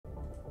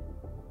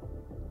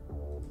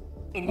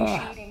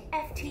Initiating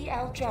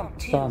FTL jump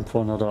to time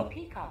for another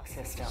Peacock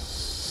system.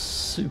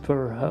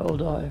 super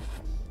Helldive.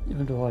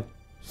 Even though I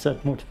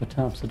said multiple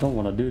times I don't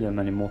want to do them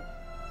anymore.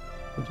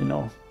 But you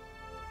know,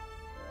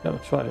 gotta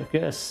try to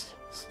guess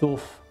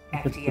stuff.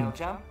 FTL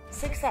jump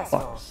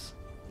successful.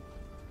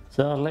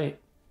 Sadly,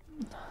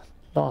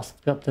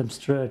 last goddamn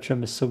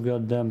Stratagem is so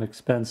goddamn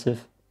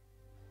expensive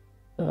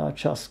that I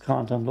just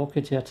can't unlock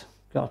it yet.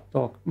 God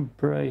dog,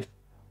 breath.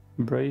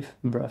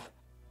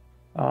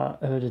 I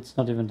heard it's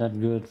not even that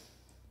good.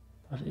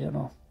 But you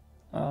know,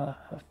 I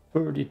have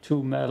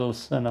 32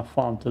 medals and I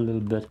farmed a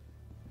little bit.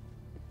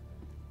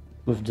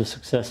 With the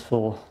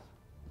successful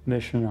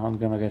mission, I'm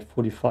gonna get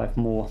 45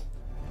 more.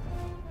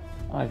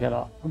 I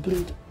gotta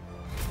complete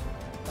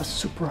a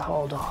super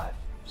Helldive.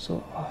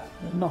 So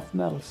enough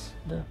medals,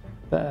 the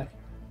bag,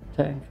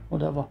 tank,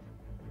 whatever.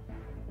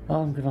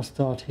 I'm gonna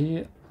start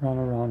here, run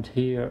around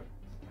here,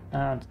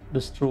 and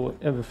destroy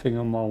everything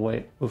on my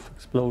way with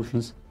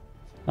explosions.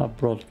 I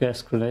brought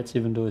gas grenades,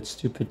 even though it's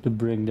stupid to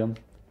bring them.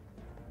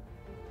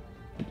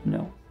 But you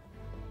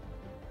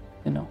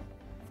know,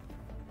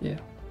 yeah.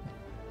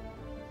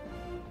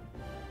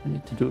 I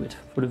need to do it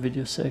for the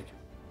video's sake.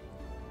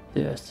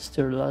 There's the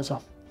sterilizer.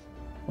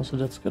 Also,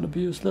 that's gonna be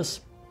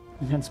useless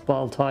against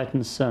Bile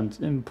Titans and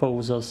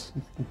imposers,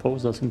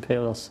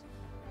 impalers.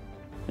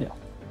 Yeah.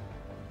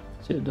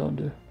 See, don't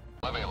do.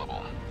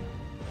 Available.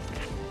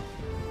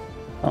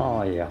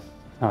 Oh yeah,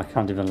 I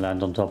can't even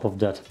land on top of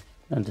that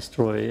and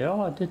destroy it.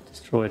 Oh, I did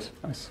destroy it.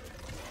 Nice.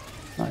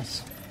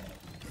 Nice.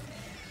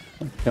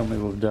 Don't kill me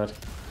with that.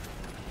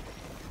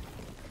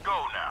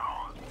 Go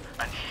now,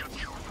 and should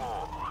you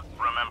fall,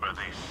 remember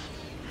this.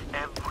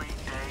 Every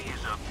day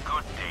is a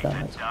good day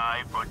Damn to it.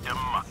 die for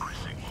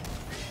democracy.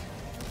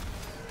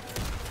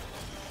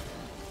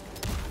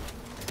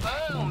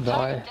 Boom!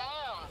 Die. Take it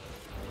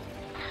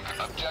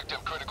down.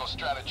 Objective critical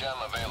stratagem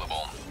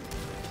available.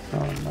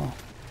 Oh no.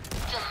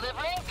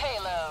 Delivering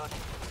payload.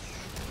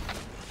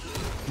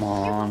 Come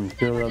on,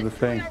 kill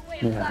everything.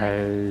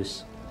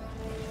 Yes.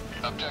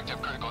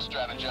 Objective critical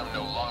stratagem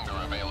no longer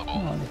available.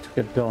 Oh, I need to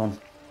get done.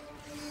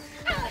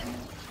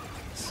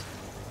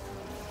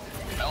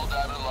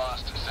 Helldiver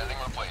lost. Sending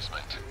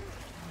replacement.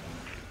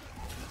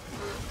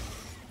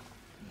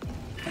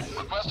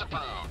 Request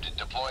approved.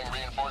 Deploying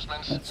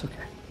reinforcements. That's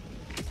okay.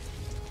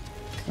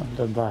 Not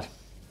that bad.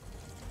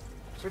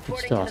 Good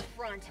Reporting to start. the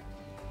front.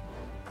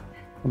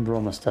 I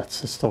promise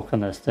that's a stalker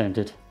nest, ain't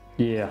it?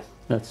 Yeah,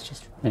 let's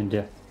just run in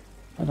there.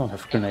 I don't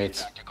have Enemy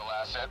grenades. tactical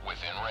asset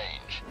within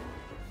range.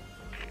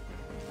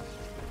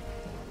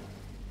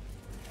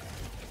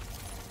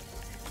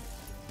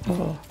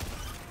 Oh,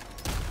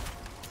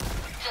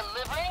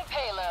 Delivering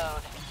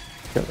payload.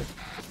 kill it.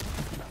 I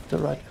don't have the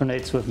right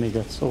grenades with me,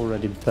 that's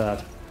already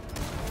bad.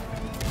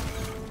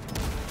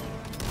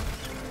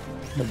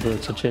 The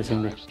birds are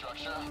chasing me.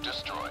 Structure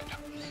destroyed.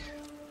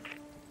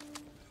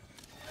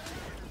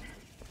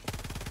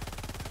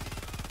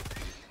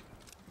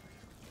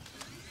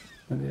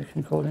 Maybe I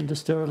can call in the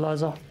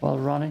sterilizer while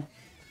running.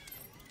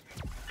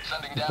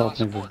 Sending down Help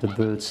me with support the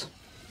weapon. birds.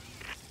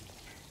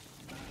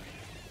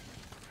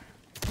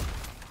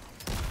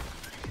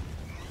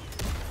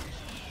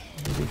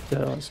 I believe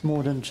there's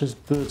more than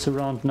just birds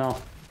around now.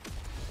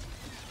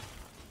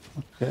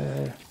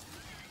 Okay.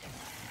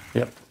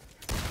 Yep.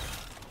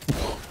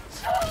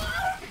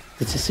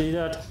 Did you see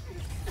that?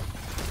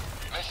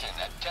 Mission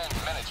at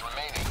 10 minutes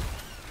remaining.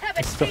 Have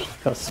a seat.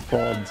 Stalker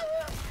spawned.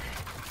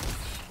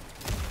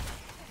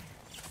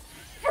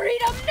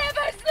 Freedom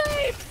never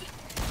sleeps.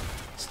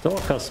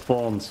 Stalker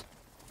spawns.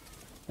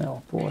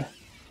 Oh boy.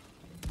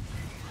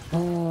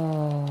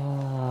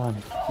 Ah, I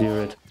need to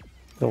clear it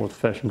the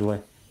old-fashioned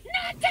way.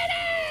 Not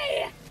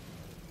today.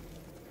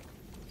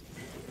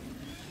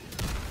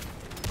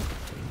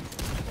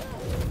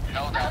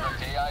 Helldiver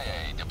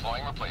KIA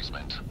deploying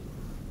replacement.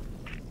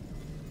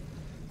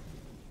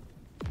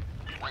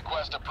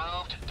 Request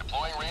approved.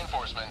 Deploying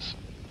reinforcements.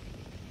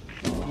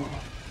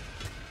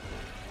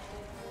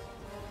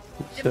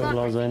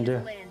 Sterilizer in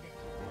there. Landed.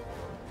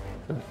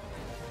 Good.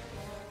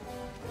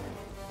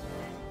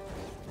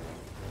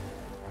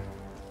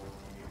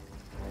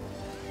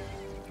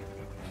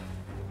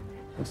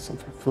 There's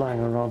something flying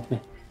around me.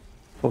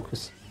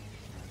 Focus.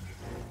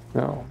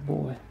 Oh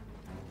boy.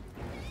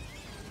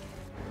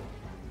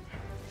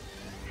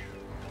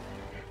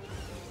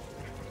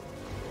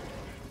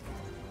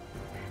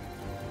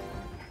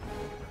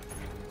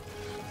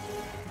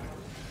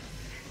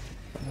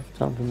 Don't have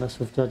time to mess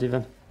with that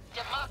even.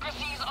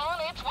 Democracy's on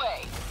its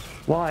way.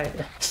 Why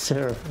is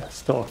there a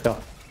stalker?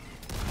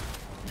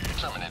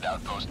 Terminate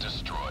outpost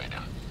destroyed.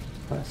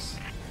 Nice.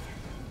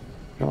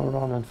 Go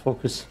around and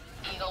focus.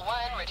 Eagle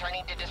 1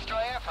 returning to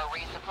destroyer for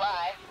resupply.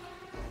 I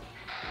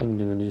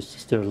haven't even used the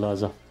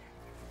sterilizer.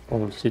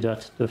 Oh, see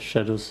that? The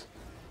shadows.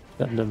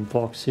 Got them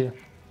box here.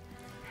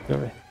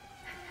 Very.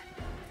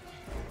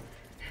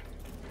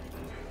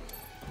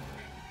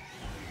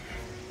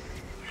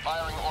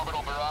 Firing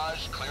orbital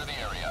barrage. Clear the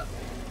area.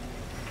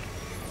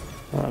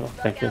 I don't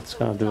think it's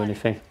gonna do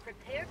anything.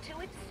 Prepare to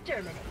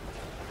exterminate.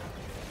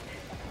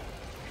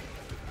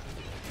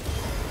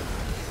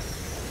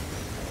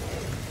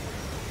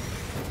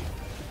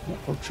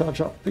 Oh,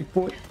 charge up, big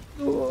boy.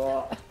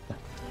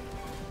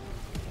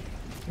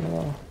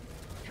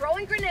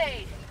 Throwing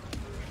grenade.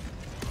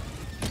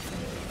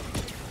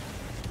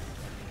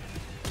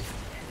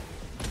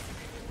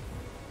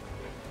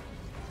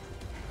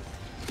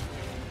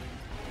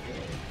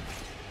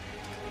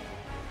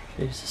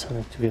 Jesus, I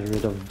need to get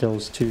rid of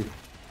those two.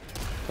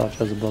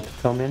 Archer's about to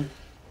come in.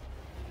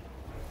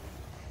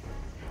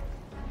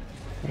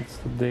 That's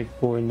the big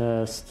boy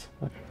nest.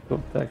 I can go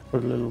back for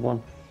the little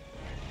one.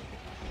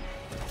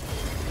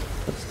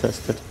 Let's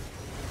test it.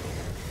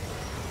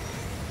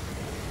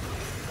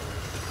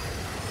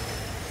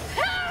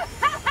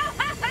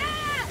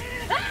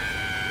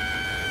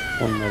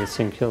 One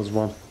medicine kills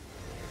one.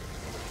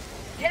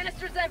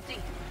 Canister's empty.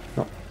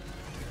 No,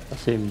 I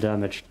see him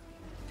damaged.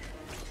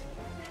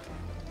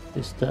 At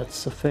least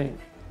that's a thing.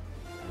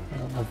 I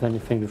don't have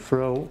anything to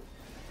throw.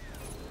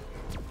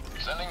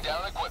 Sending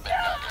down equipment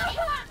package.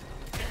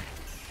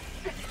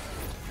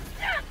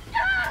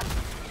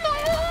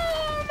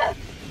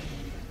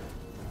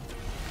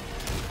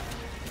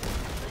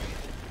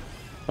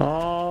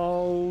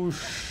 Oh,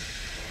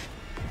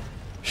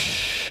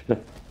 shh. I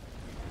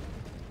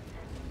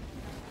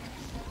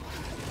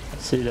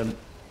see them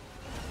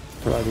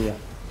right here.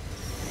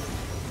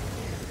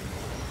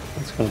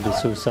 It's gonna be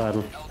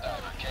suicidal.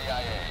 Helldiver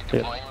KIA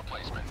deploying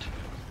replacement.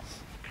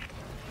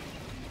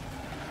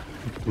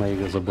 My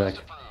eagles are back.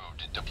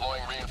 Approved.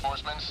 Deploying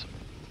reinforcements.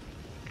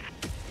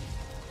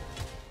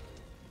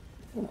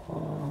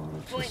 Oh,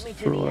 Point just me to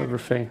throw the end.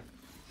 everything.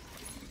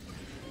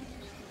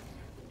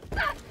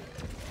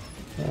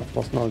 That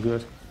was not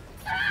good.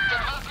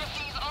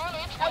 Democracy's on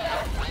its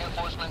way.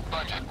 Reinforcement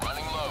budget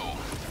running low.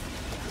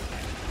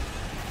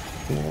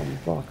 One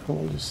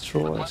buckle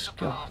destroys. Request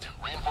God. approved.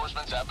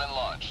 Reinforcements have been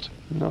launched.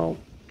 No.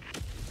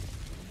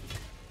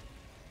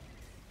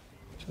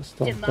 Just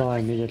don't die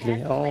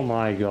immediately. Oh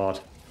my god.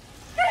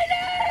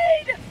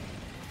 Grenade!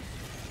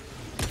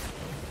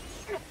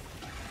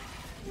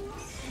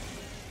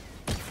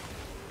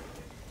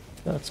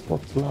 That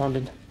spot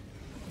landed.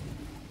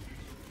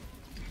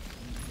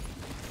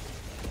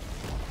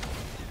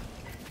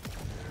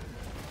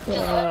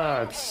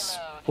 That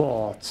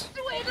spot.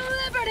 Sweet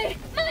liberty!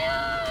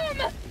 My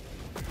arm!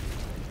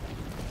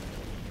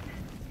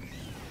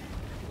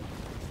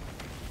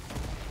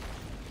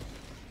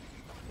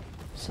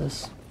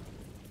 Says.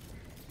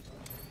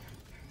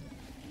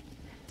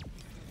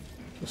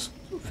 Just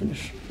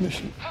finish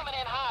mission. Coming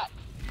in hot.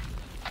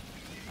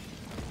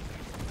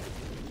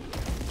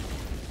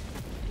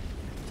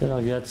 Did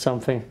I get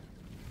something?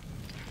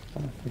 I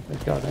don't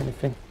think I got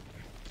anything.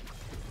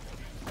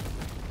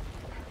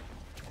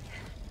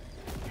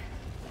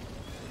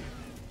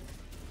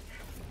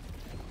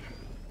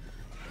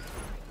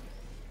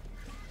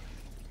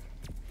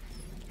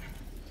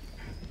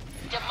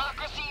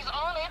 Democracy's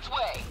on its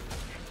way.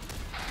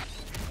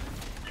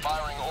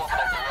 Firing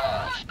orbital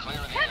barrage. Clear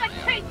the Have a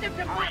area. taste of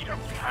democracy! Freedom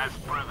has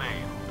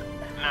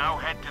prevailed. Now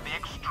head to the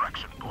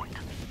extraction point.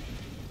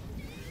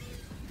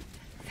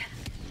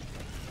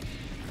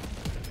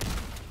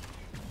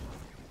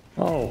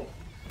 Oh.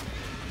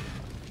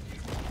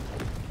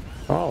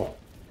 Oh.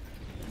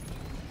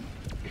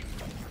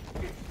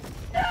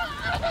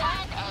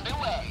 Attack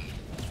underway.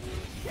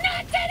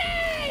 Not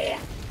today!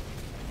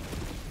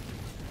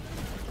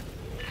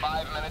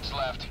 5 minutes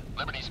left.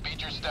 Liberty,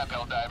 speed your step,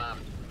 Helldiver.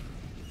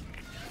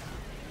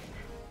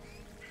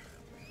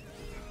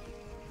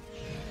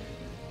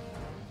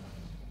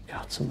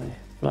 God, so many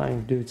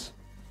flying dudes.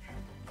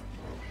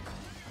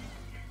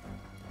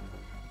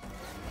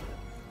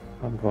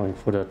 I'm going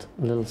for that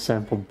little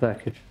sample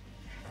package.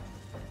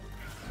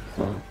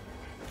 I'll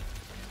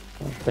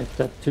take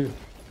that too.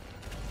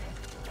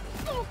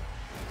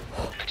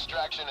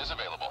 Extraction is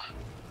available.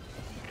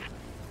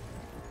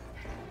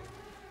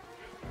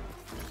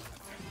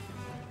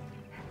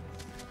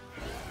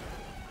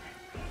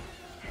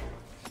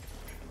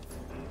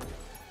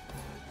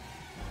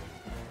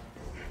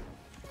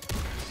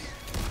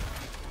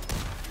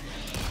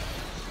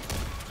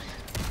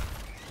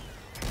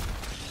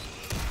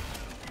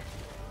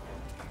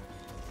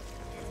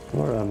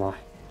 Where am I?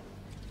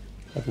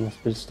 That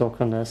must be the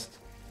stalker nest.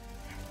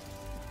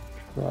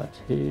 Right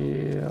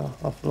here.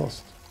 I've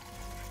lost.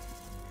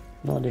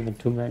 Not even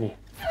too many.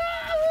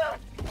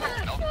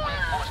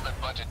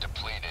 Reinforcement budget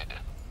depleted.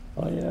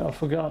 Oh yeah, I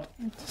forgot.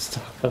 The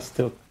stalker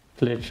still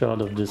glitch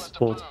out of this Request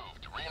spot.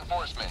 approved.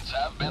 Reinforcements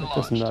have been It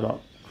doesn't launched. matter.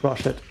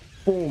 Crush it.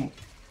 Boom.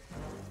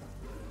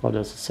 Oh,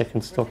 there's a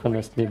second stalker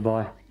nest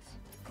nearby.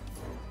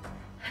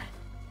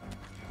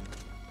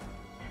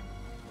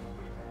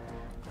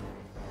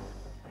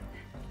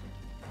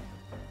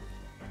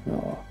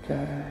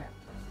 Okay.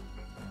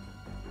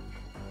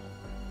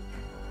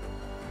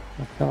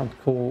 I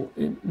can't call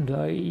in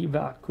the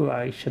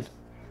evacuation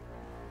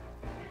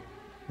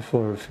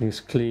before everything's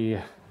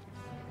clear.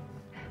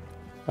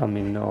 I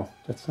mean, no,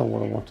 that's not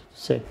what I wanted to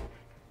say.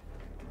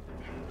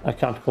 I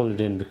can't call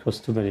it in because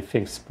too many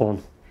things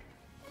spawn.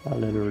 I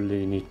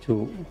literally need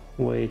to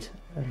wait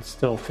and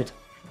stealth it.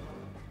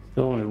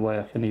 The only way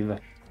I can evac.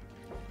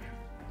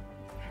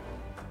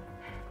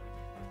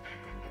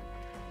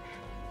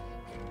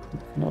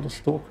 Another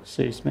stalker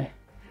sees me.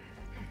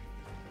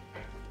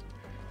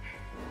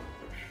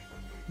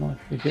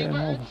 Might be game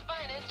over. Earth's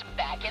finest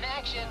back in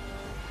action.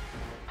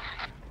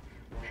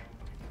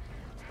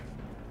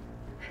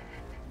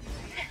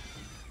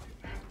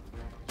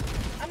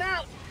 I'm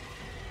out.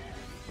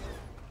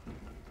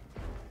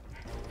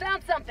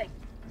 Found something.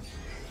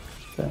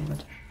 Damn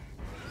it.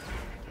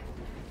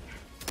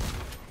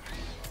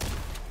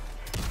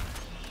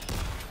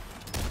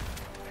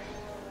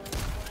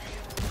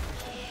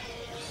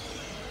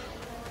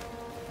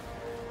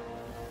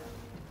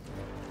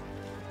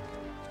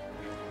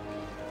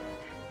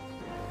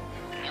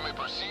 You may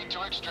proceed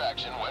to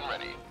extraction when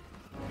ready.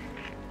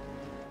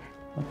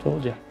 I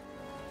told you.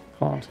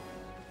 Can't.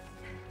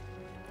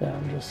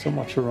 Damn, there's so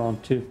much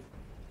around too.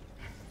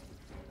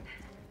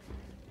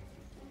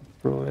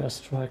 Bro,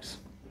 airstrikes.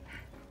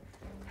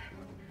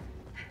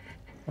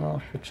 Oh,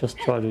 I could just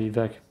try to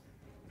evac.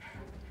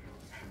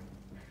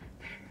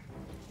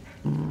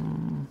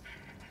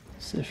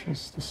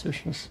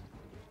 Decisions.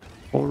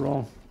 All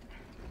wrong.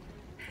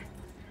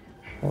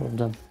 All of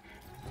them.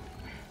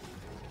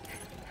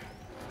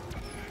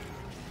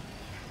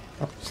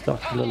 Oh,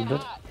 stuck a little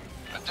bit.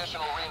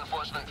 Additional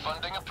reinforcement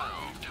funding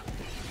approved.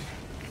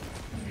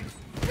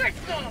 Get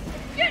some!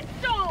 Get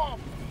some!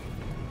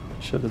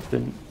 Should have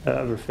been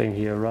everything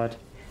here, right?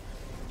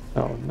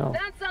 Oh no,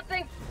 Found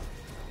something.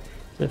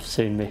 they've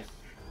seen me.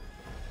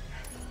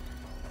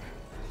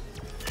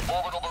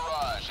 Orbital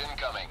barrage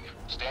incoming.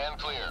 Stand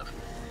clear.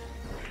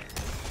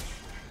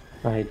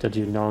 I hate that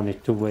you now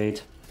need to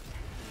wait.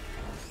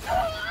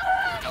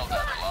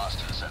 Helldiver lost.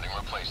 Sending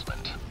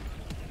replacement.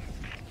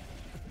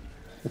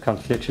 I can't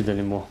glitch it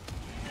anymore.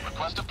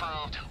 Request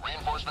approved.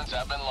 Reinforcements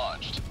have been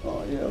launched.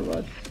 Oh yeah,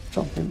 right.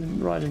 Jumping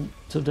right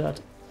into that.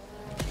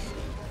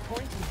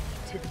 Pointing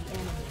to the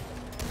enemy.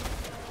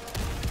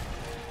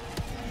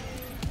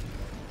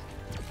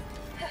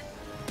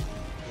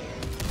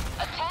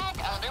 Attack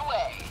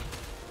underway.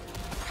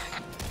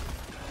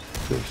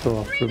 Pretty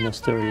sure through my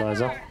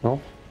sterilizer.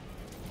 No?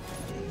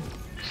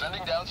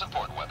 Sending down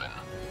support weapon.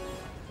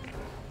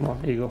 Come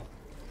on, Eagle.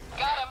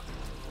 Got him.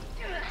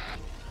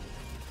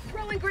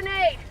 Throwing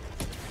grenade.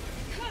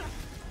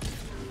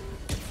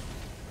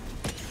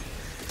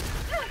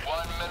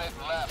 1 minute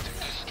left.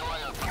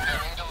 Destroyer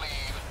preparing to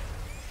leave.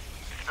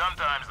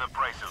 Sometimes the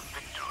price of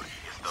victory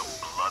is the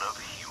blood of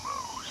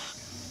heroes.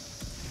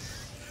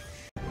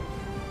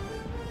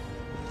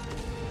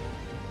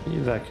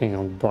 Evacing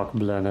on bug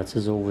planets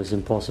is always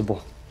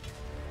impossible.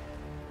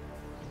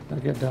 I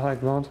get the high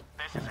ground.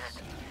 This is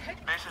it.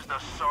 This is the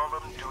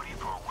solemn duty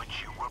for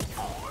which you were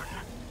born.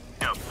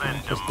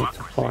 Defend Just need to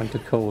democracy. find the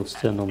codes,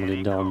 they're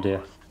normally down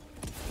there.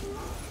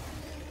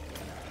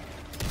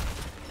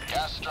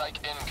 Gas strike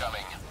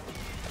incoming.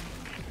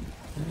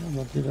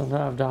 Yeah, but you don't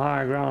have the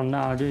high ground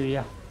now, do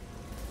ya?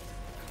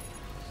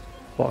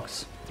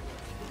 Box.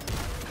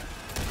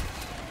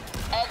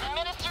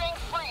 Administering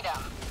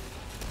freedom.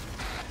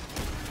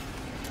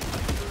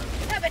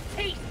 Have a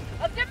taste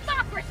of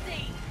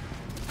democracy.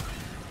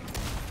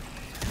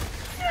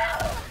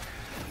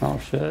 Oh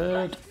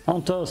shit.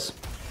 Hunters!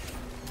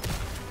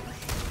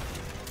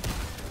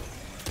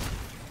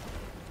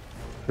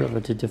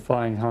 Gravity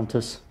defying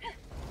hunters.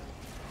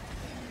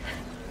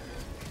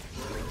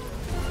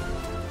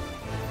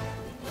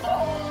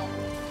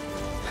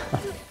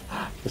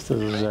 Just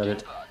as I said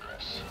it.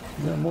 Progress.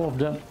 There are more of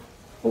them.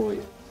 Oi.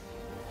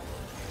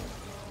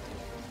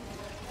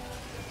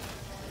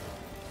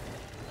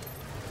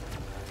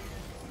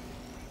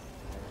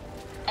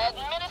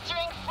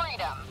 Administering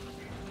freedom.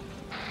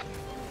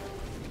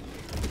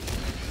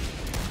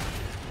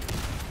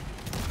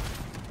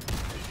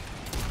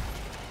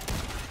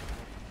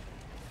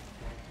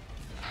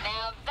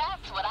 Now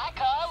that's what I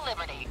call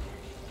liberty.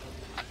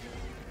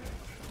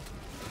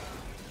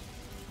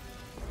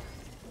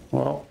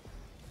 Well.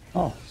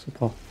 Oh,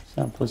 super.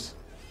 Samples.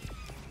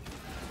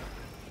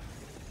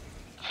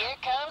 Here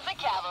comes the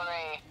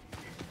cavalry.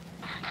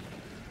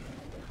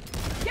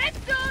 Get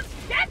some!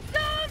 Get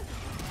some!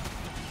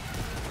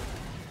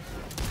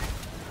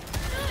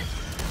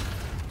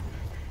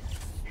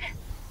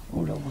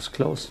 Oh, that was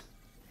close.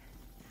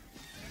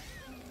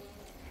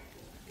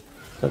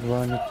 Is that where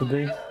I need to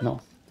be?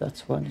 No,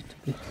 that's where I need to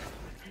be.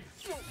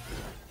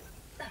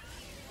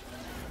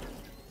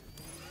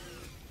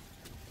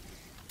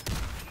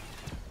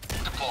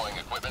 Deploying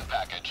equipment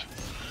package.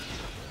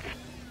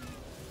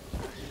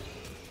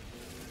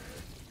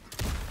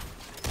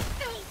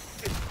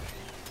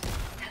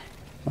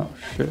 Oh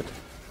shit.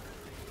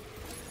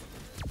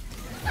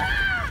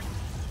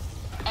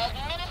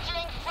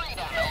 Administering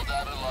freedom.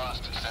 Helldiver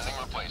lost. Sending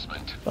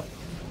replacement.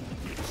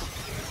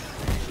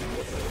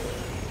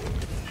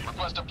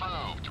 Request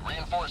approved.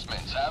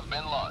 Reinforcements have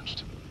been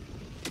launched.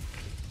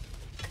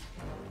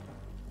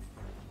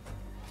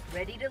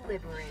 Ready to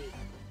liberate.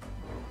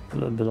 A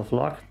little bit of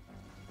luck.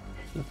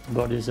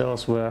 Bodies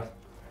elsewhere.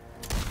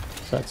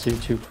 That's you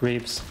two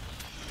creeps.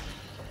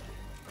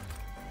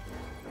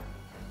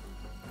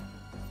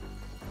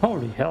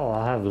 Holy hell,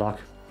 I have luck.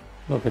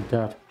 Look at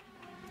that.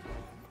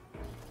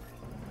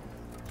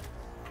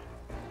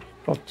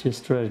 top tier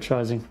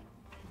strategizing.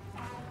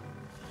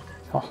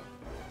 Oh,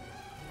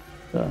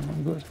 damn,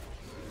 I'm good.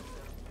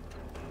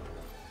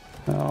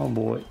 Oh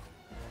boy.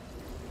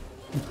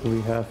 What do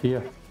we have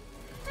here?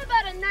 How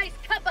about a nice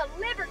cup of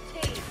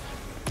liberty?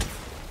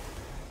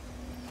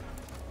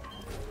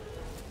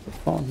 They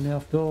found me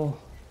after all.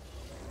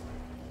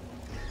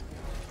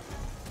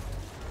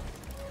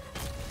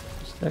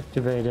 Just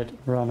activate it,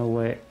 run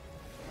away.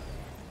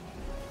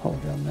 Oh,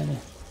 there are many.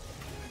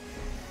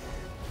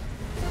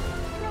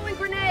 Throwing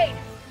grenade.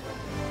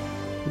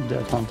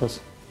 Dead hunters.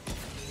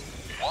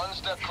 One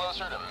step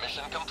closer to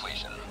mission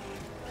completion.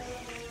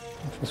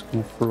 I'm just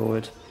gonna throw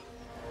it.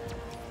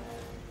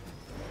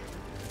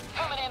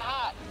 Coming in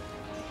hot.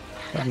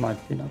 That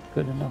might be not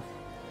good enough.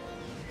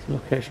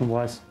 Location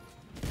wise.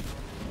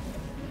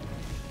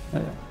 Oh,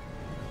 yeah.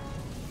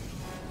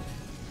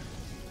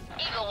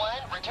 Eagle 1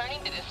 returning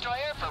to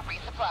destroyer for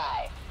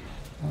resupply.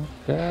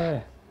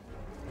 Okay.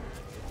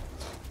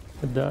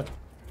 Look at that.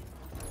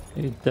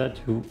 Eat that,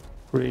 you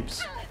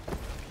creeps.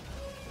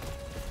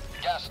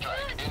 Gas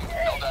strike.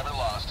 Helldiver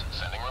lost.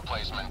 Sending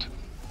replacement.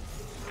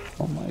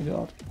 Oh my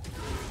god.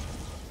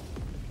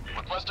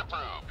 Request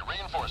approved.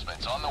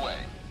 Reinforcements on the way.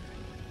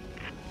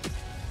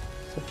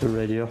 Set the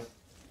radio.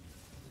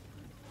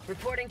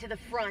 Reporting to the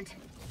front.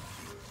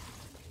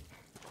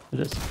 It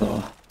is.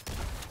 Oh.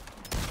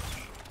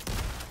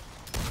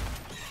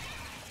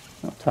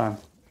 No time.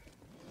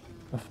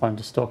 I'll find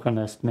the stalker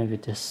nest. Maybe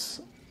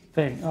this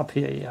thing up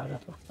here. Yeah,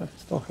 that looks like a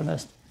stalker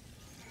nest.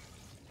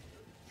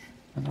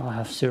 And I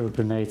have 0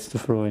 grenades to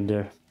throw in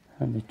there.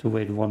 I need to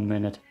wait 1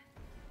 minute.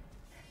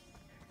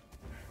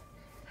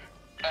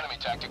 Enemy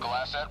tactical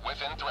asset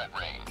within threat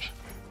range.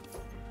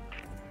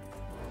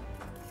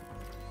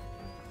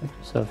 Make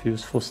yourself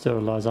useful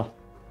sterilizer.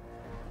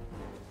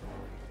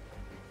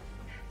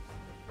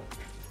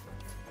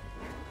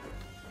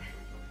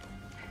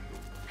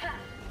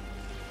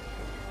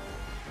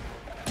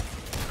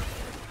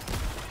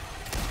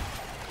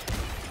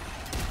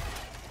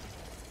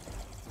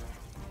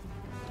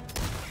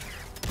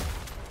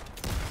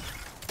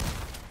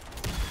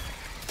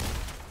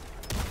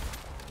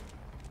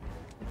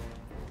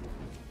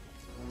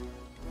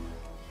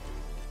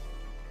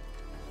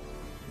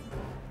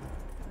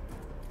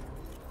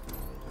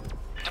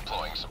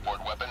 Deploying support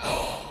weapon.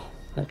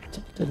 That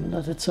didn't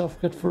let itself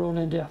get thrown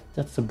in there.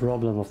 That's the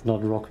problem of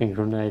not rocking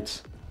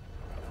grenades.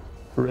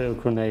 Real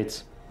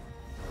grenades.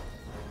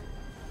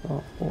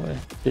 Oh boy,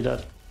 did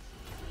that.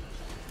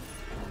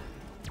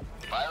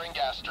 Firing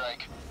gas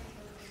strike.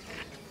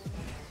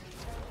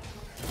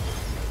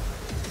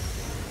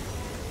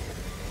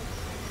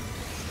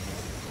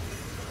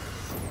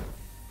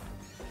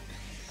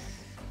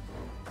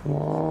 Come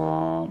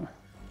on.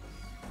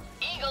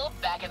 Eagle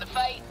back in the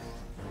fight.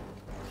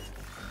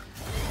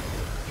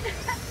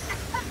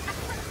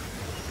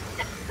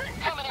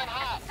 Coming in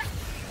hot.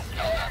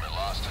 Helldiver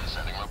lost.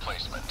 Sending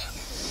replacement.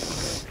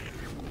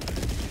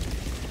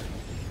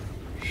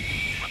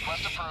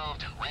 Request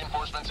approved.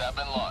 Reinforcements have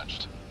been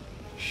launched.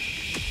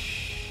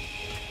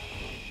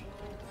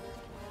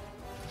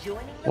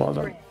 Joining the Well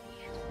done. fray.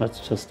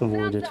 Let's just avoid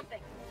Found it.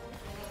 something.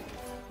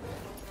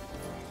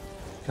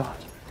 God.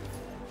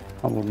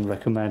 I wouldn't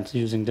recommend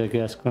using the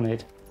gas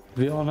grenade. To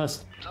be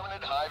honest,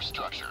 Terminate hive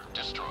structure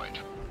destroyed.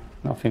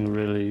 nothing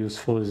really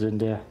useful is in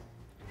there.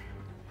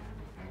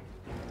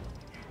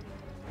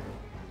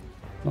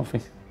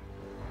 Nothing.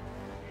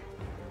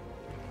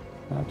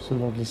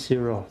 Absolutely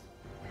zero.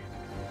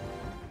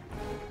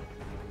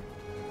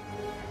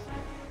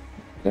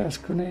 Gas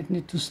grenade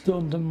need to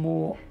stun them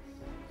more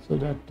so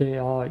that they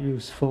are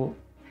useful.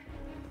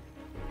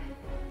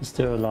 The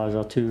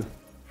sterilizer too.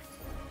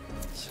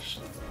 It's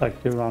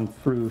like they run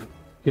through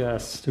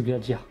gas to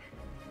get you.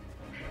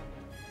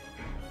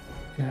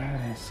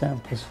 Okay,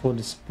 samples for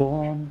the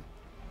spawn.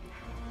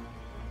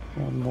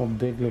 One more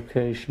big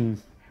location.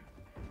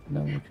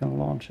 Then we can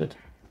launch it.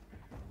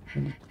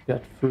 We need to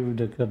get through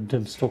the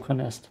goddamn stalker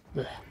nest.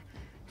 Blech.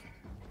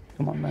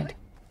 Come on, man.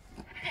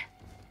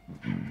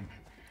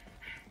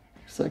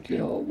 Exactly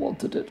how I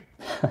wanted it.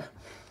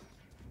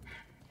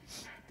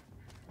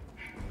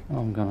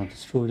 I'm gonna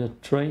destroy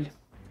that tray.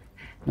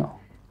 No.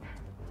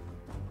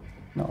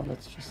 No,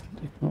 let's just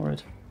ignore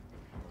it.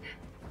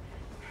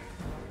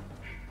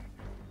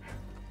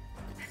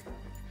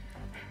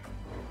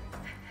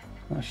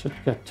 I should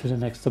get to the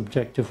next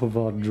objective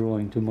without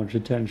drawing too much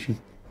attention.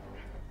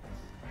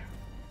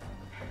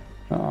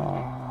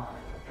 Ah,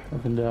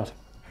 look at that.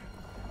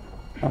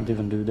 Can't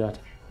even do that.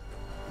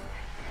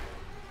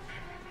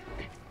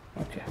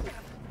 Okay.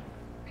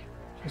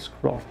 Just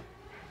crawl.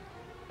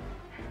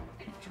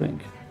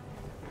 Drink.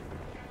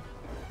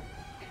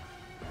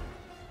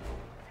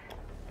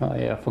 Oh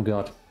yeah, I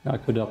forgot. I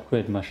could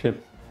upgrade my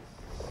ship.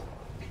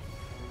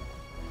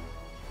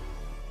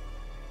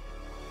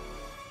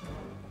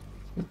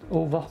 Is it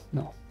over?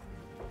 No.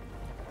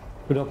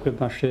 Could upgrade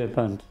my ship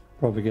and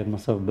probably get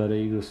myself better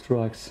eagle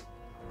strikes.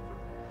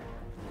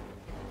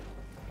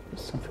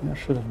 That's something I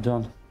should have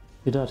done.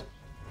 Did that?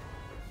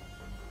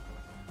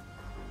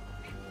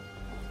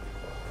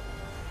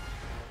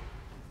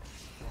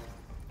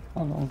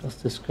 How long does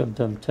this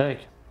goddamn take?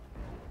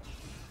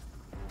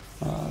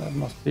 That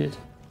must be it.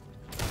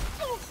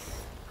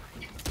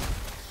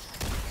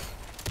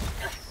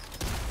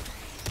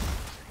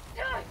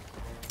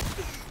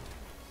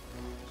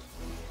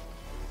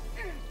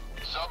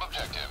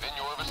 Sub-objective in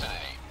your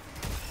vicinity.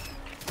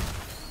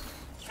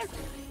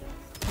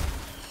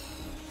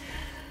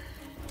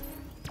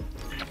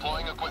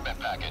 Deploying equipment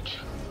package.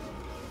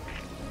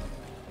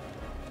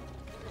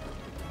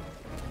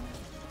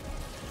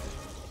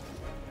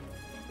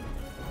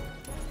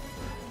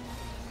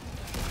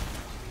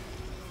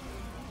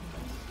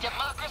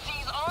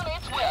 Democracy's on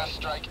its way. Gas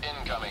strike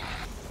incoming.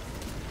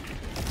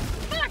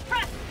 For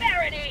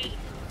prosperity!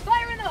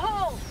 Fire in the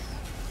hole!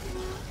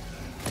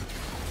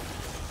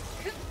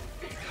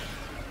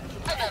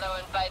 Another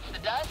one bites the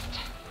dust.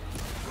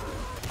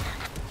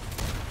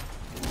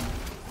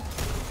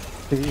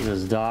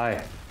 Jesus,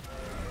 die.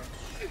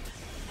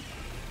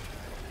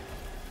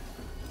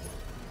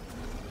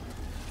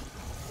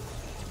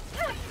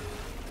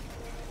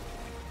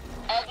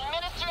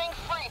 Administering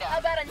freedom.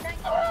 About a night.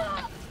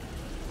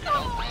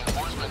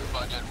 Reinforcement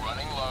budget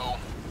running low.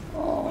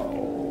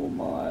 Oh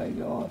my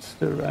god,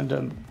 the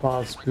random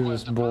bar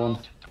spews born.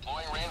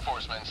 Deploying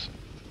reinforcements.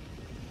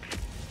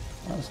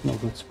 That's no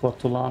good spot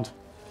to land.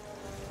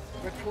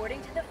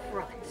 Reporting to the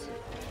front.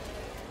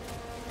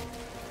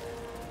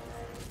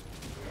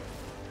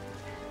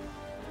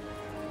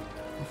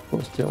 Of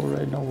course, they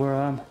already know where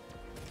I am.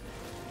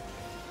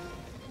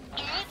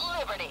 Eat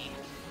liberty.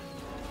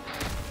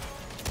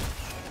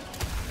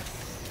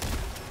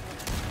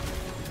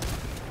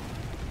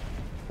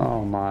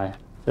 Oh my,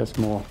 there's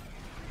more.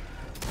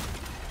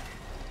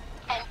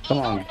 And Come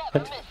eagle on, never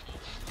hit misses.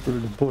 through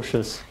the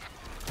bushes.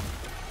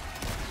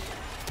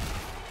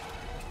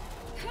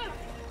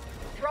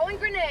 Throwing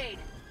grenade.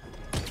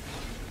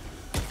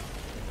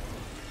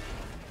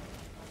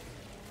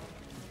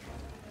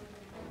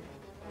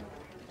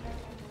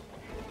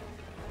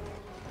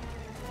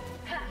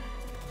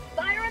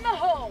 Fire in the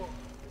hole.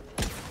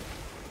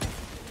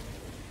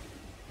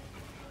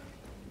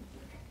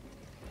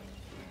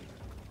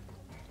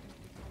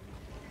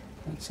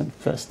 It's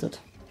infested.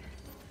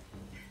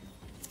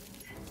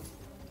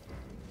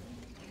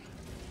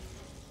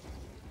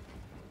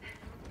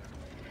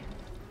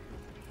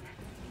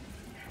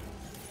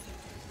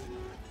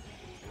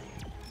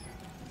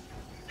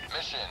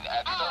 Mission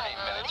at 30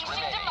 minutes Unleashing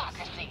remaining.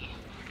 democracy.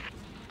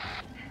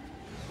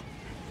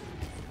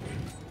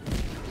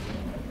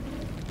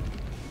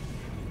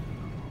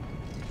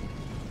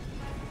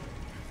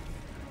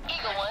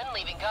 Eagle 1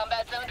 leaving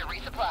combat zone to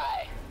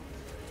resupply.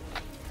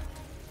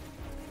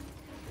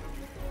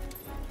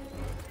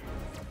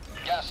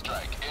 Gas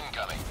strike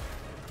incoming.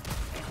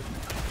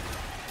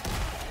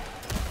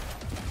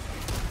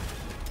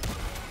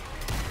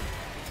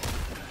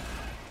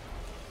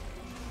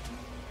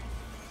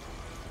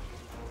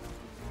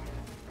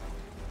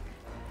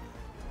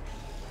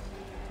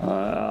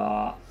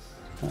 I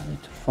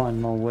need to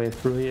find my way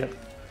through here.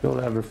 Kill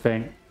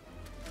everything.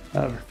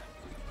 Everything.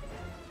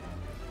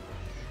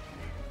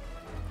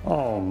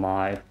 Oh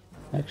my.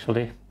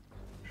 Actually,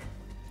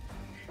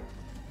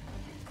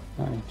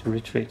 I need to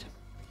retreat.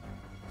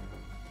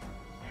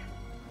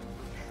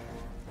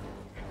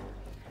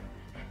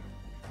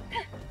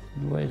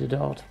 Wait it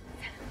out.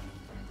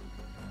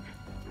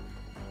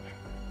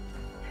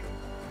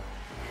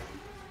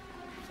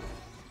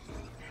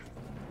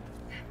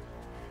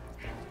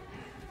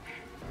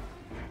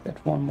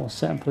 Get one more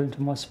sample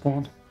into my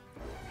spawn.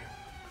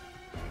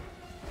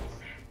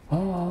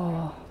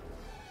 Oh,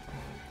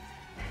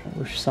 I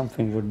wish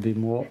something would be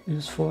more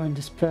useful in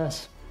this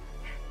pass.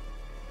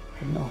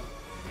 But no.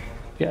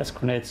 Gas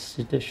grenades,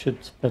 they should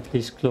at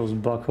least close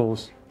bug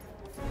holes.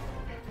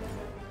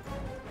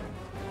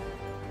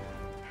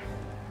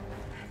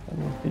 That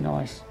would be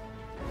nice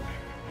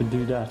to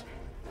do that.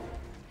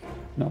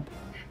 Nope.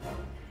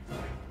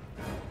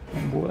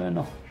 No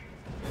bueno.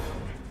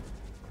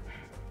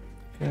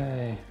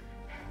 Okay.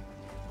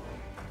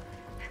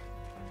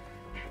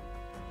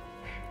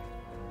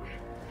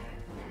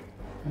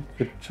 I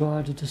could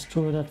try to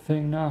destroy that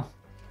thing now.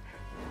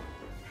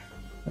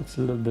 That's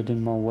a little bit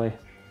in my way.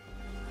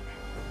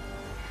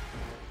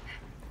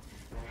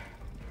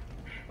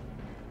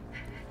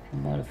 I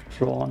might have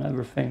drawn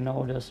everything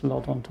now, there's a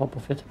lot on top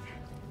of it.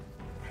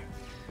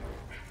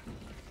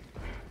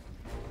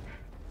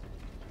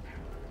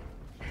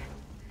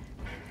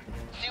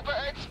 Super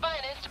Earth's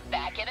finest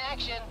back in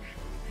action.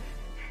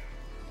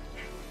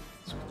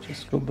 Let's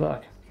just go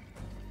back.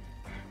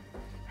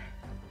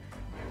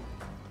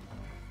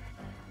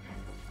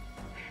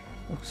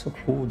 Looks so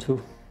cool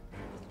too.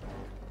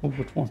 Who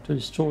would want to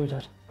destroy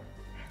that?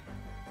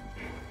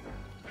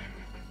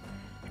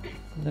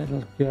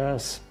 Little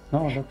gas.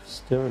 No, look,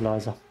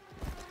 sterilizer.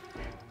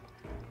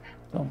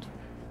 Don't.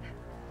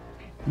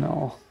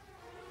 No.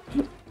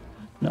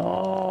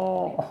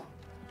 No.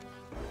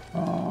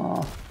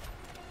 Oh.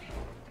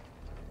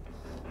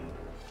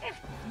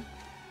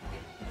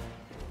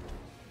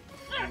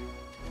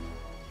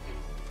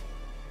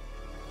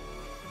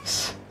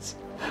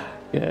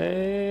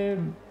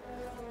 Game.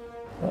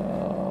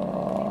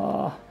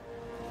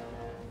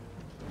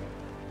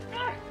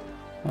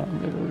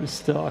 I'm literally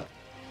stuck.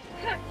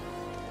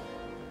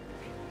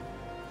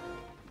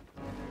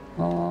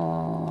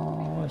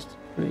 Oh, where's the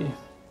tree?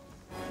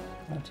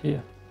 Right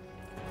here.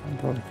 I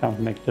probably can't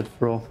make that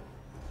throw.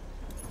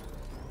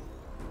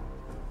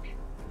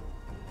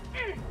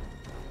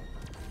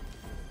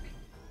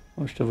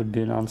 Wish there would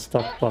be an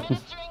unstuck button.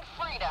 Administering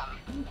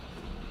freedom.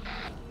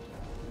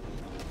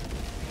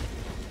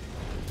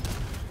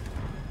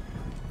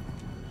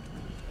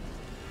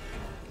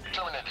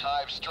 Permanent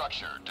hive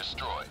structure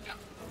destroyed.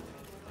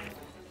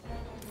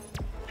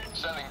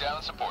 Sending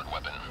down support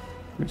weapon.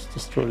 Let's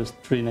destroy this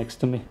tree next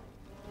to me.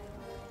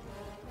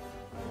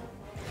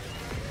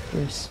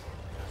 Please.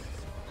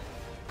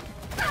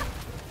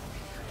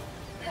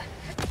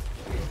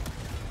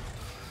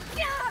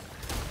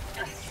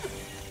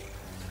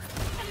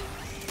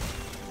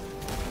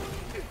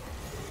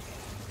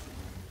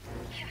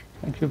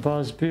 Thank you,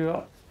 Pal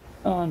Spear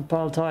and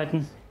Pal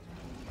Titan.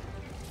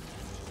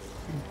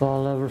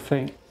 Pal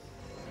everything.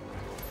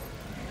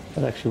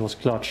 That actually was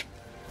clutch.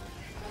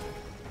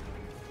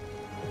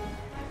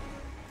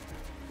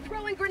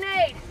 Throwing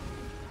grenade.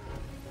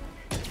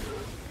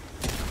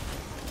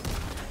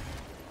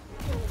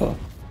 Oh,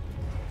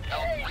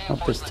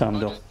 not this time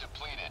though.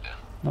 Depleted.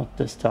 Not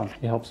this time.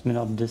 He helps me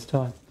not this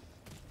time.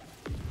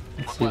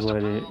 Let's see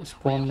where they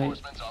spawn me.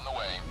 Reinforcements on the way.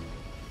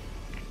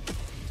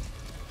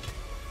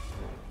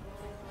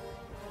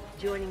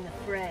 Joining the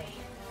fray.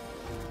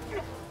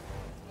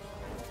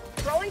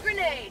 Throwing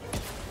grenade.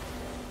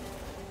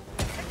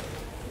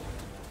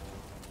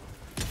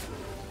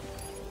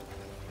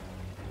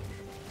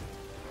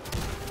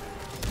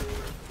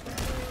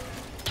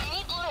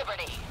 Keep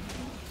liberty.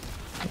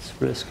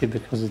 It's risky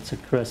because it's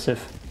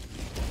aggressive.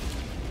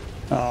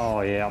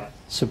 Oh yeah,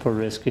 super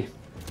risky.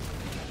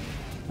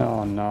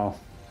 Oh no,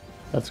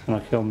 that's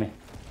gonna kill me.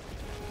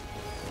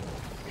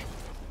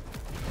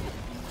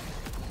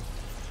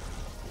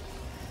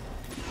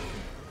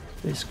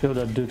 Please kill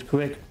that dude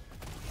quick.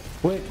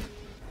 Quick,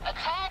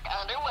 Attack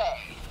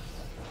underway.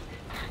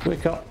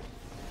 quick up.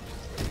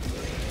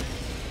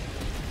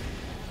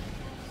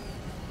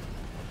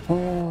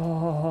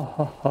 Oh,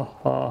 ha, ha,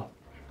 ha.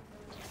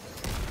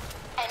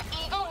 An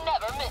eagle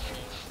never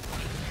misses.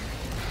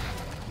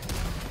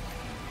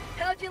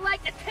 How'd you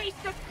like the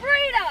taste of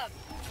freedom?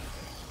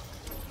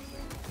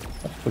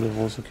 That could have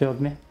also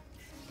killed me.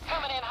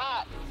 Coming in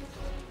hot.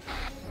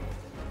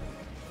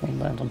 Don't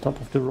land on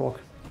top of the rock.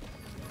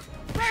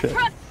 For Shit.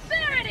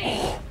 prosperity!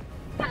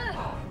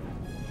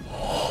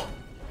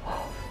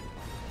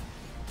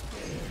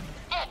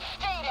 And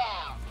stay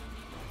down.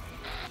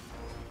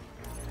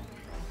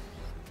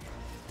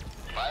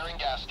 Firing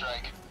gas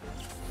strike.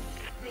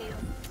 Feels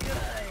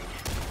good.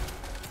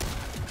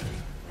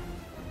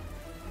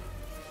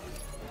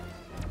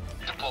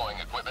 Deploying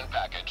equipment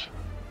package.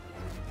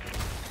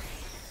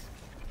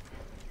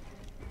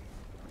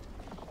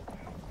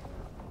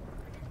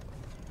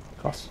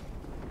 Cross.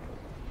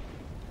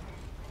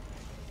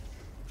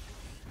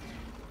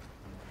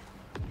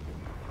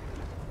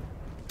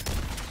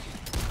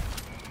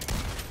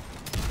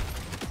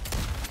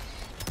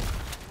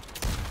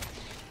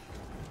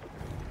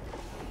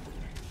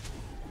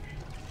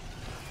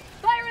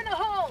 Fire in the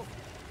hole!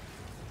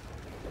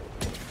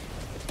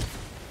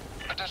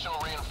 Additional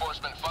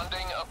reinforcement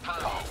funding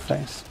approved.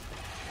 Thanks.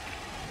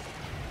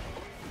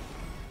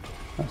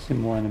 I see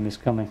more enemies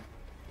coming.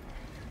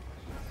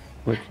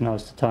 Quick,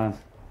 now's the time.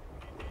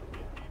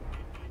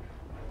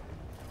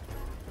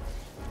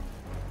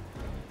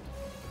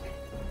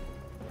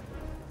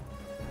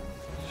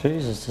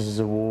 Jesus, this is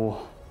a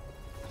war.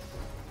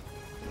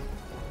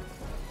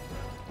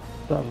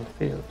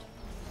 Battlefield.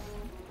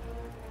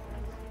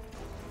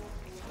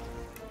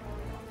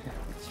 Okay,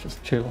 let's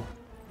just chill.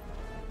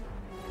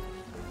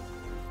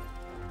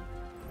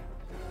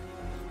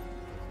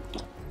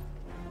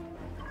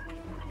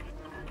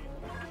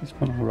 He's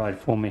gonna ride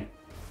for me.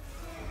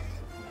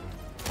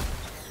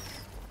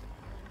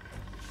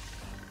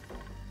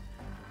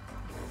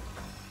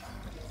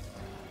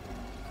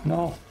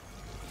 No.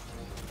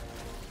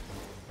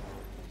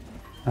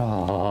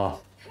 Ah,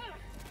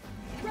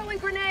 Throwing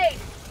grenade!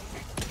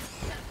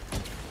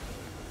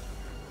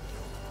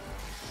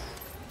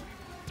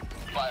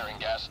 Firing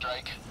gas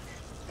strike.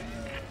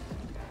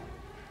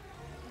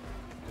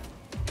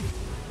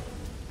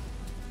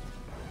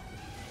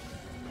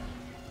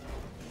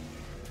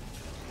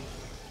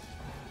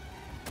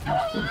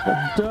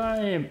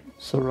 damn!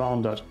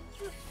 Surrounded.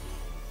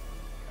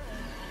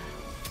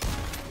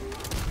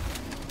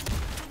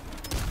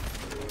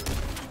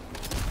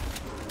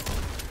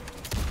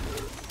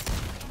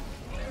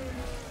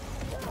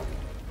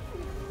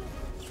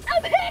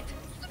 I'm hit!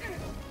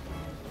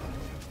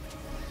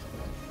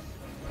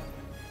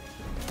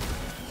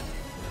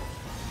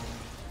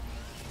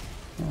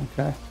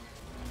 Okay.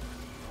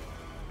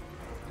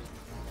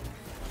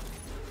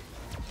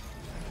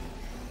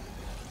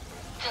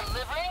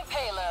 Delivering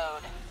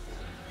payload.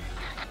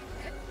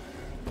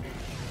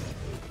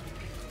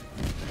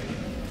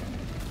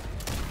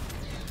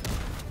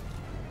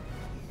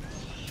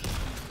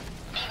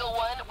 Eagle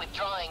 1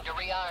 withdrawing to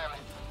rearm.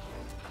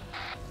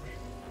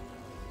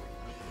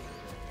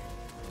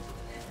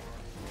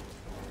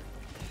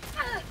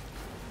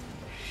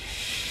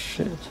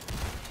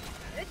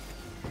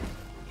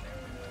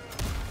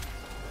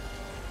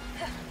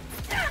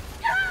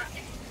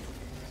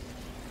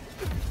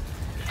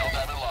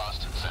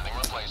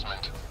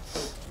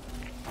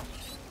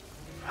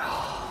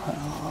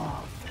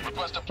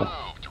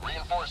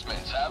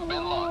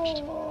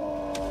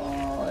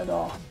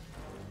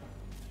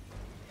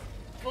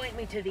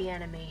 to the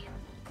enemy.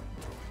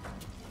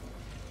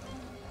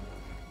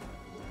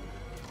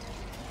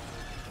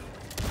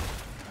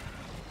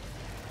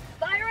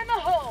 Fire in the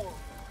hole!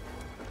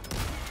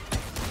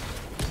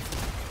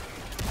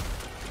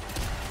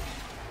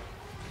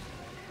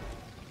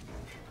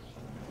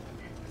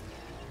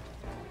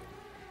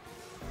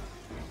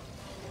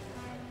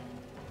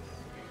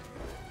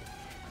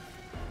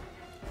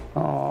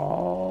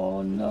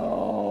 Oh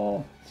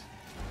no.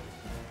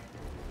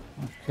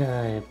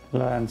 Okay,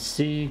 plan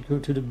C, go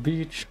to the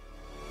beach.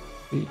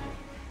 B,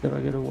 did I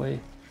get away?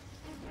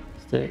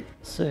 Stay,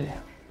 say,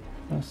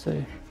 I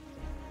say.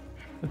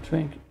 A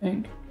drink,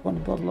 ink, funny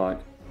bottle like.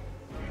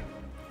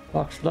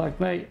 Bugs like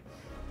me.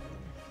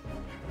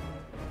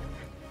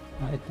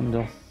 I hate them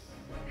though.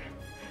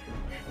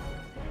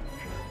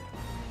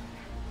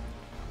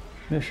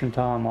 Mission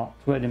time,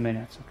 20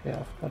 minutes. Okay,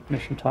 I've got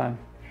mission time.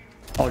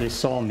 Oh, they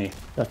saw me.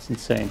 That's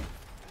insane.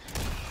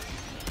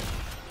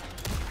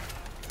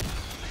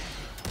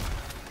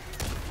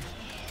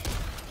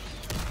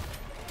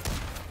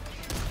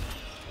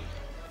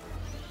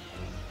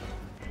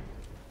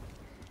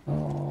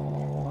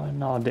 Oh,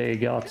 now they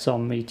got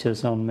some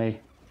meters on me.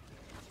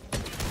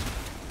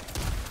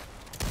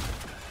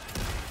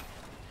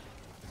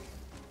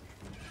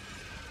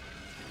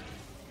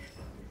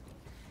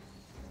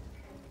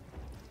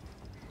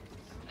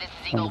 This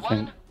is Eagle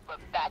Something. 1. We're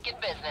back in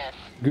business.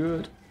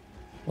 Good.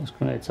 Those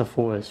grenades are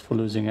for us, for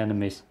losing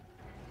enemies.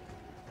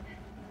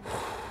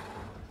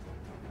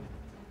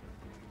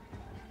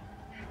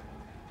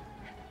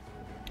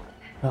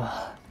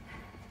 Ah.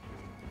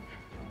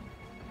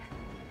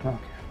 Okay.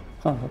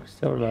 Oh look,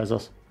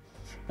 sterilizers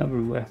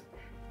everywhere.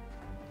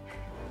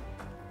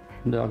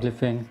 The ugly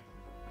thing,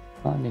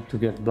 I need to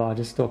get by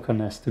the stalker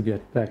nest to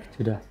get back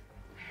to the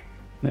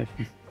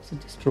mission. Is it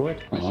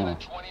destroyed? Mission in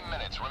 20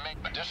 minutes.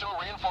 Additional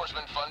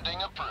reinforcement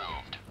funding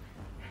approved.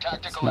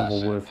 Tactical never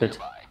asset worth it.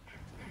 nearby.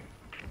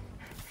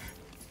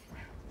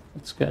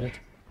 Let's get it.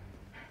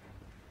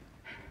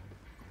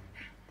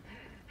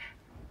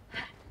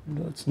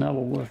 No, it's never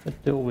worth it.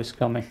 They're always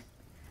coming.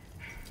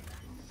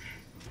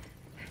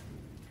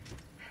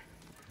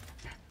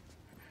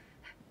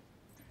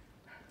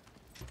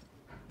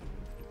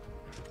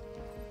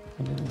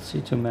 I didn't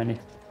see too many.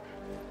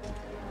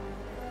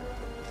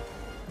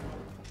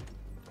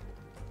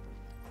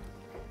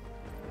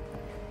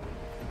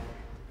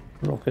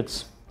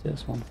 Rockets.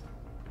 There's one.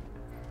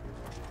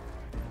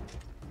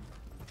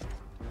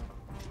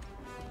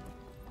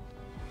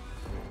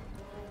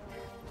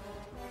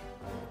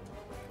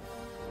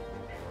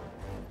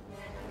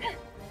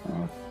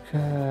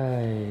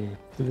 Okay,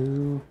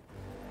 blue.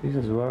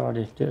 Jesus, where are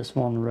they? There's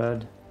one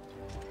red.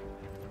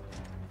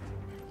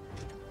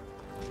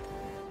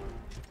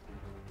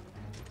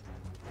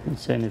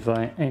 Insane if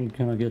I ain't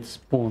gonna get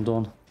spawned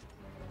on.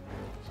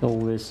 As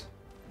always.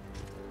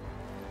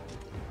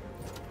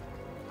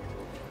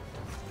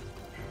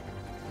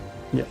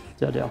 Yeah,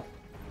 there they are.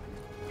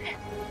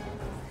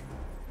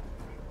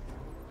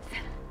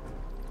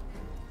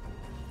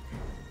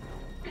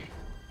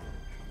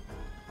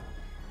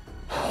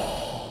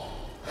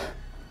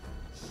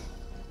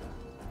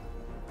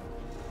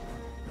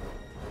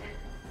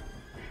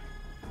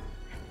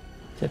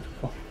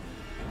 Typical.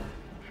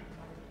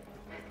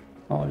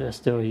 Oh, they're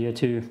still here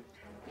too.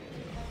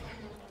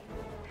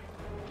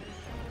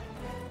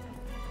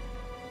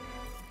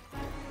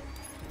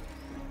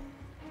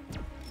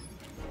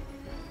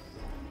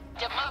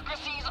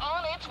 Democracy's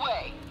on its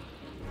way.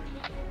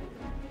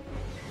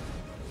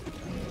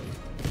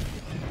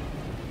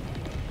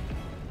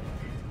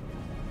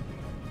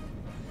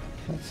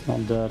 That's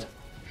not dead.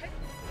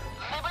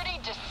 Liberty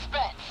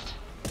dispensed.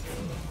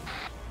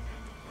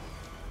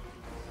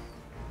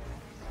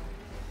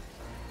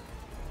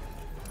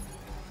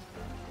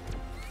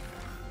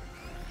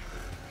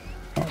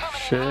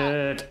 Oh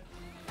shit.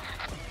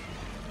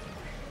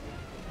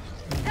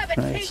 Have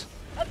a Nice. taste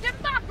of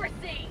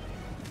democracy!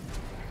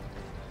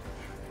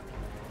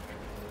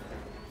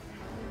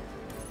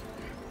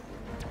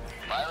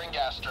 Firing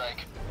gas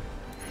strike.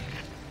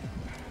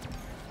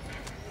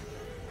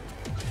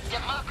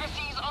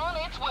 Democracy's on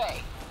its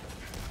way.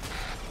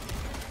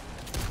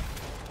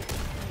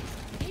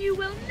 You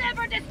will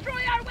never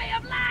destroy our way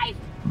of life!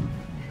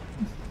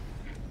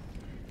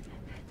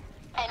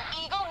 An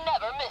eagle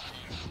never misses.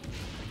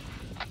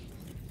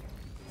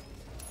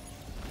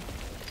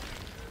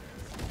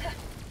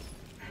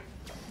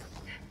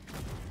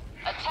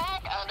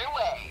 Attack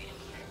underway.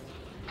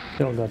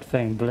 Kill that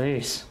thing,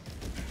 please.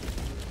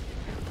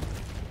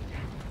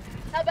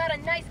 How about a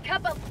nice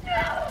cup of...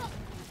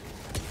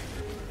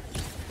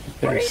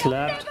 Getting Freedom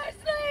slapped. never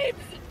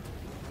sleeps!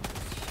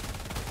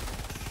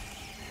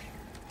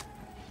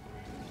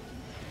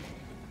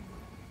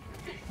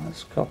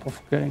 Nice cup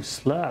of getting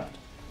slapped.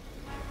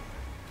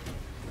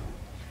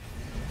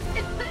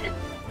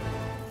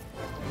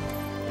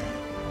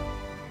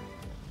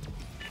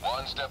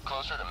 One step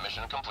closer to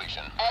mission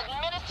completion.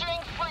 Administering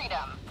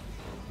freedom.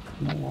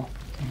 No,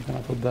 I'm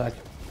gonna go back.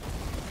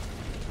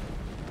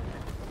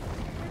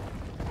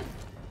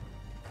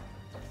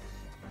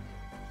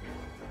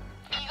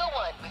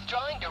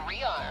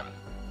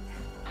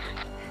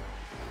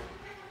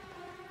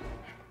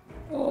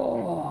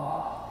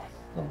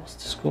 was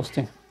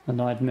disgusting. A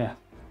nightmare.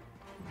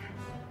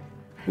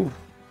 Ooh.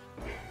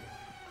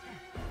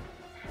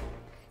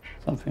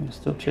 Something is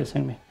still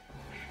chasing me.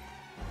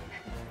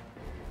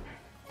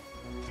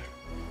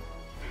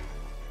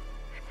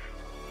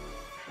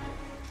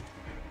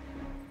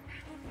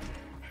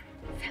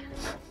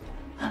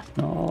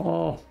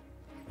 No.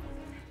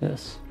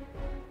 Yes.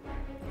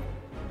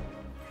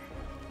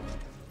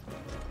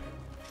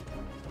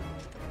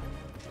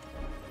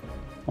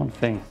 One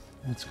thing.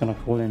 It's gonna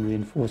call in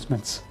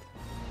reinforcements.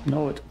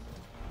 Know it.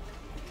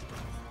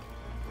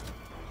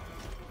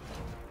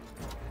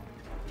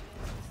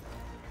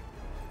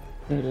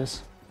 There it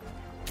is.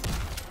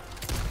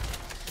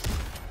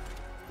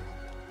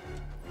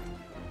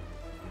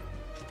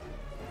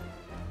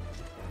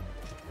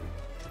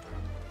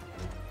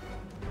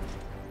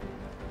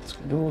 Let's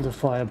get all the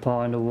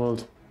firepower in the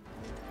world.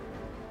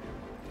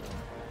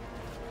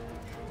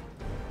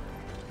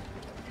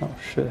 Oh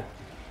shit.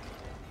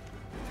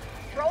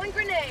 Throwing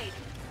grenade.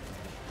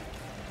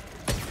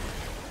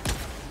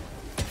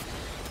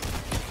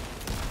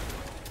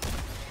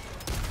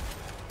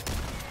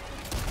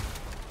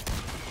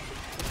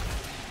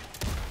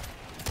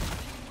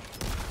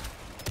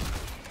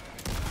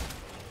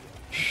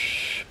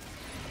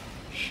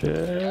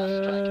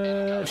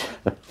 Shit.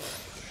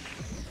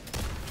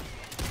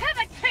 Have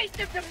a taste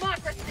of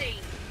democracy.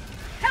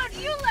 How do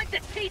you like the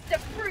taste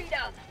of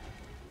freedom?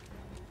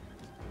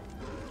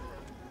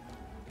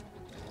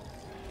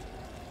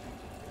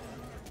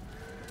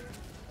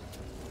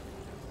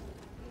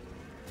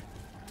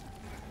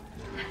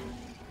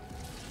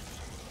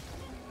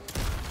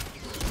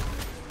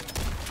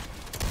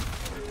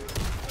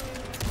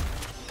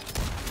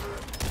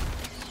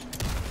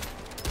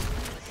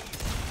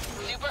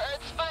 Super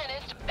Earth's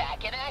finest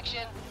back in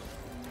action.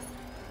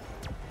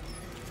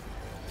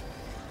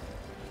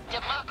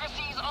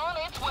 Democracy's on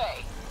its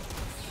way.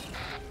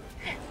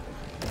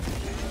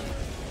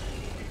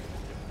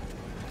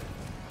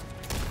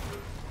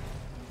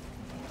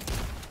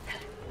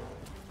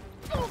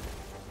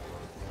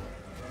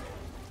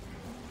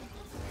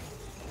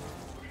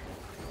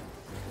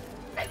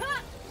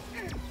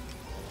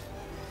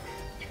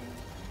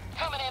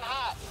 Coming in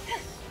hot.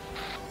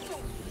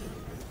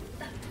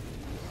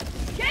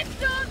 Get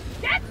some!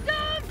 Get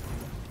some!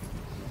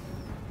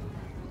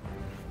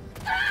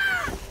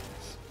 Ah!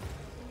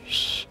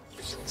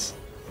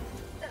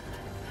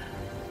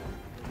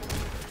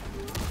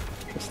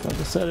 Just like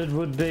I said it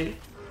would be.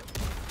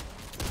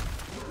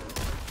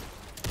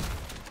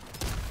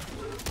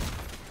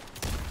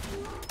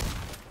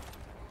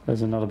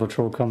 There's another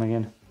patrol coming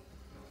in.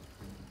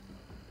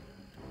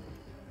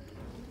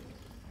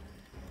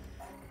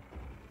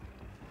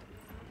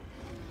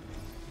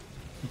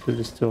 Dude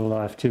is still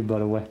alive too, by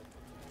the way.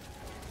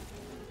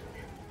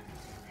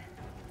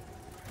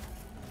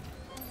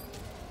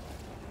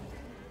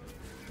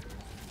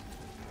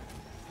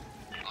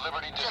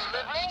 Liberty Delivering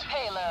dispatched.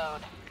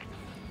 payload.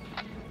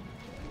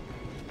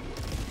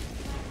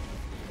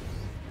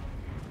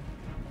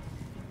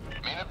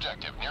 Main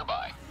objective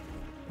nearby.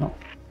 No.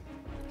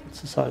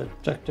 It's a side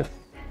objective.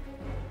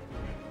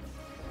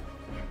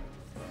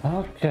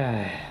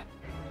 Okay.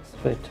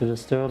 Straight to the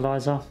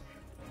sterilizer.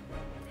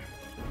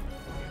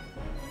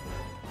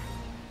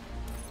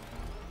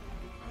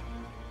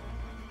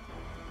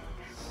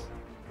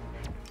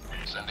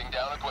 Sending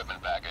down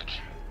equipment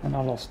package. And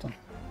I lost them.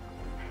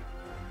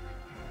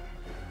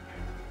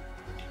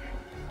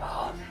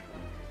 Oh.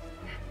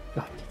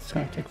 God, it's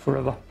gonna take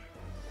forever.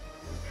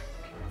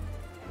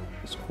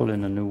 Let's call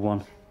in a new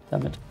one.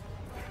 Damn it.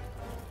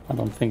 I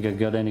don't think I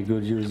got any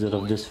good use out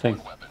of this thing.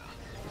 Weapon.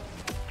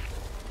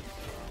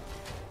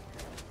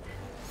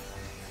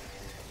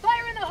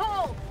 Fire in the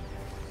hole!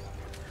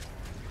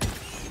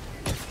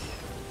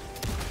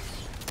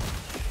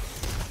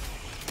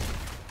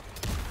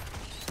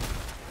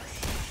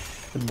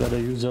 Get better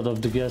use out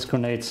of the gas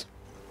grenades.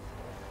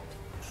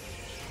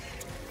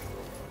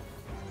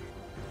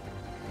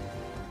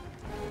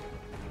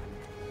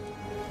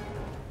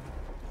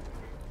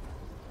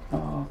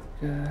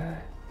 Okay.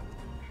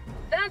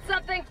 Found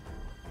something!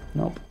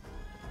 Nope.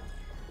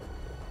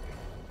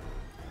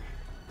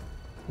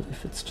 What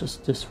if it's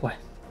just this way?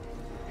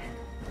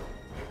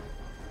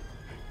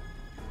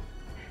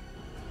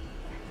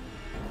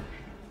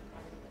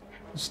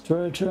 A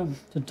stratagem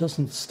that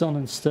doesn't stun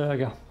and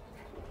stagger.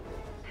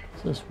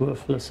 It's as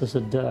worthless as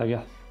a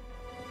dagger.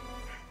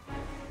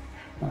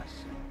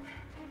 Nice.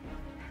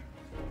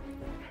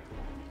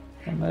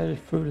 I made it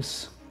through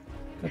this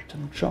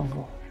goddamn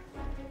jungle.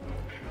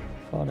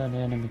 Without any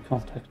enemy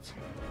contacts.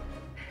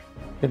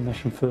 Get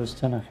mission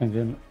first, then I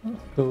can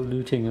go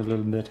looting a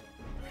little bit.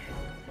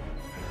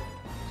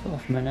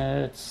 12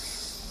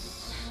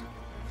 minutes,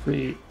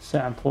 3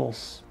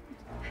 samples,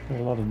 a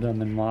lot of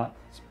them in my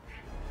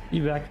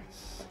evac,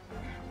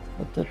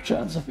 but the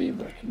chance of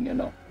evacing, you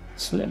know,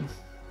 slim.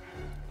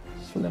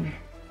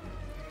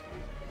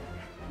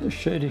 It's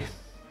shady.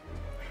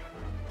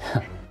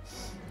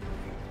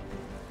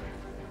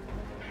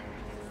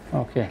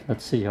 Okay,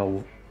 let's see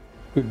how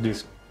good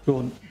this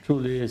drone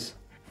truly is.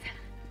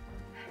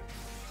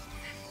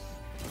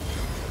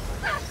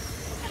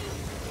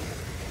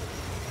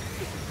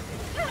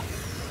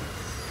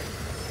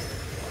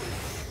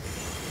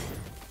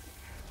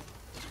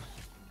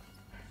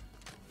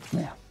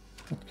 Yeah,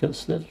 that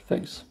kills little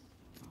things.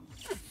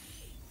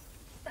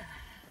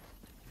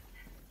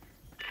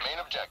 Main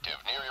objective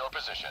near your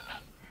position.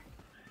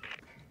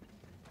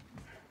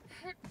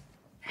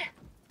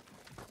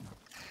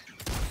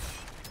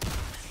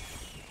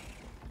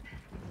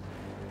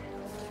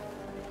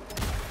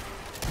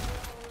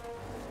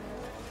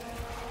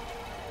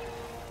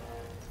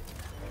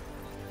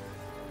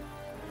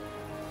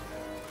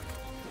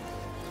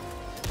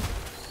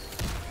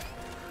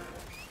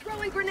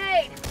 Throwing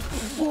grenade!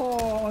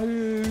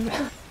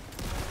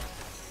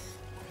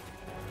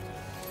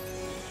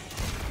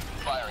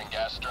 Firing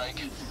gas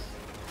strike.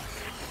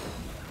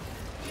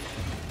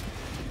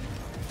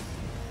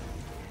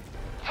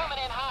 Coming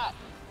in hot.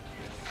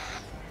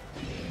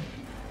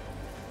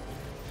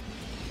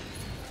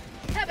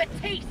 Have a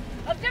taste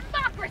of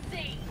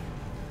democracy!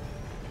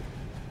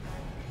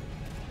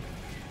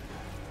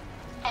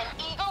 An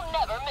eagle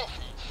never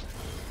misses.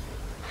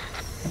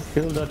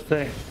 Kill that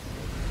thing.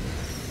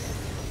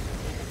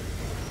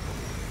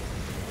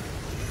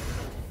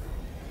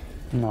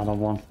 Another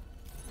one.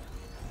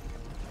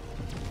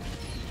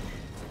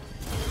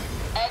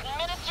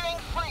 Administering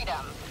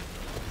freedom.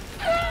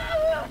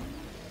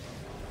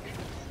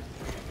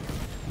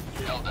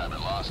 Helldiver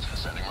lost.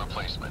 Sending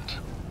replacement.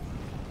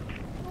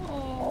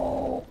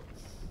 Oh,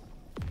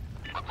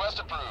 Request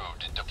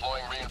approved.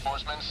 Deploying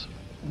reinforcements.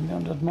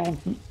 on that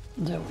mountain.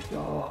 There we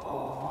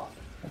go.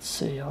 Let's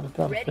see how the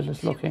Ready battlefield is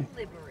to looking.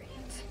 liberate.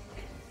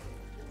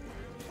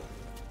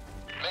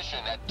 Mission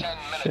at 10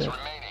 minutes Shit.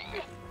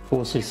 remaining. Of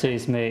course he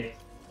sees me.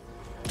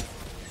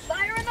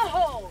 Fire in the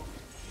hole!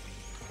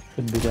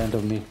 Could be the end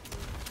of me.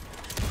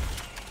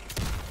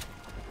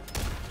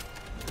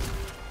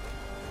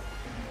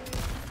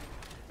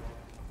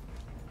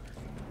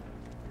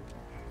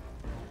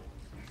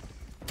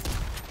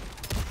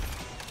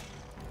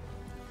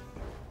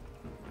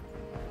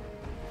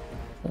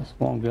 There's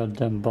one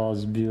goddamn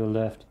boss spew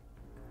left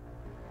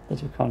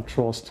that you can't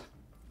trust.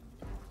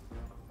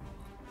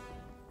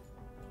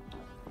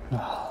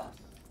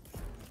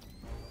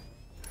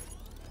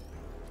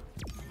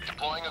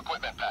 Deploying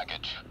equipment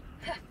package.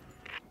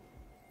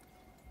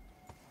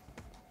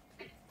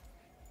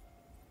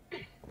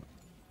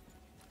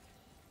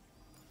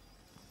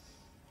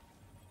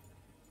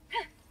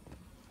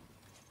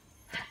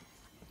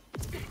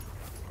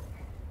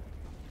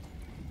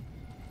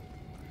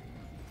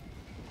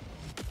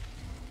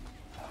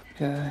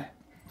 Okay.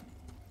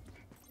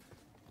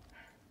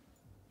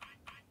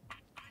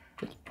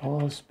 The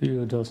boss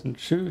spew doesn't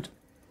shoot.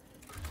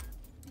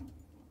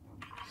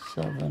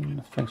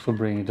 7. Thanks for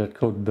bringing that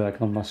code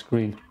back on my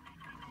screen.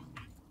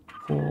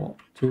 4,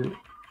 2,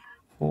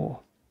 4.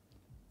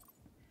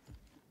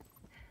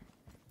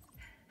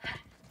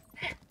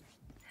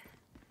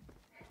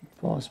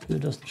 Boss spew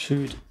doesn't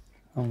shoot.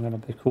 I'm gonna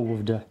be cool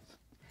with that.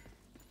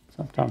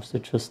 Sometimes they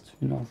just,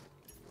 you know,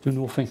 do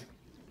nothing.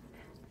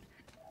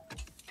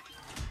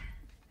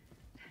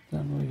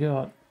 Then we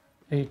got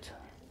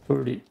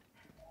 8:30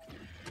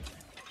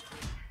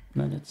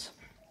 minutes.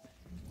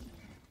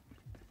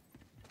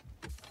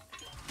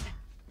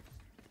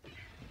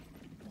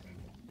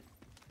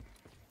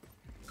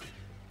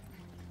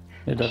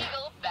 Yeah, that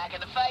Eagle back in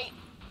the fight.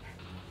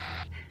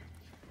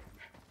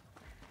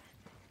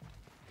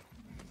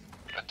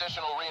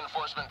 Additional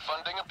reinforcement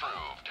funding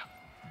approved.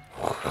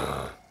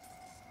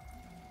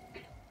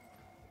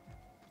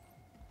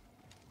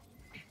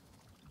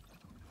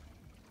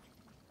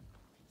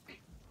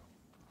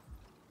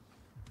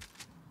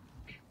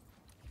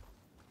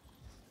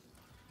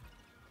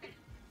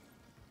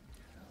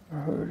 I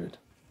heard it.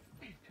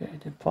 Okay,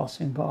 they're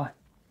passing by.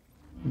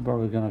 I'm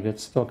probably gonna get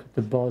stuck at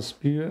the boss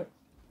spear.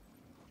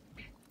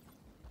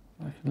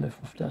 I can live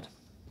with that.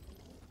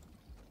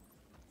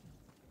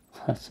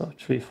 I saw a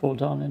tree fall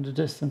down in the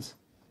distance.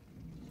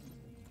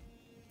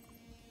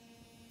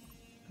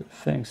 Good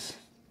things.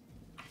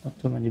 Not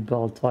too many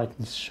Ball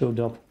Titans showed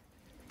up.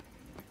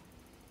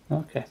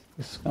 Okay,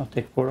 this is gonna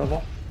take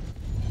forever.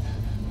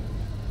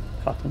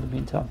 Cut in the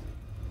meantime.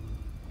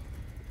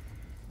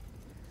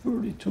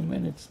 32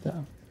 minutes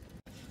down.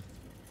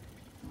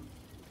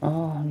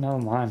 Oh, never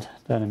mind.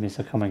 The enemies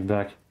are coming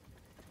back.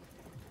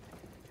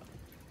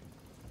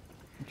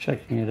 I'm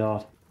checking it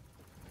out.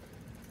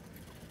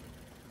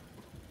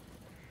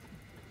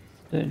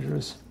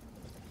 Dangerous.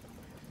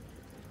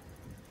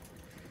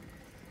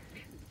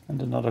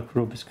 And another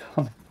group is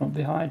coming from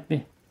behind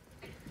me.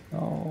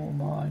 Oh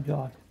my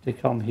god. If they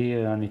come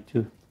here, I need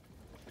to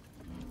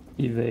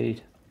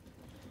evade.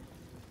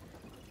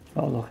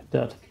 Oh, look at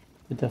that.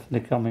 They're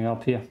definitely coming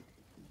up here.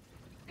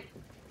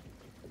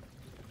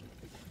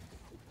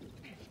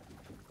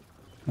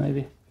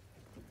 Maybe.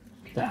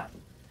 Damn.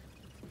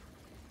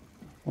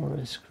 Or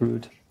is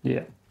screwed.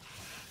 Yeah.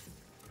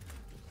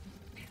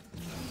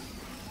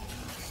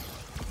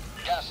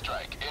 Gas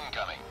strike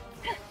incoming.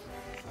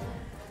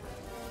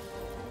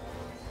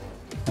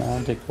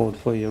 And they called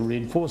for your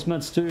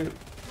reinforcements too.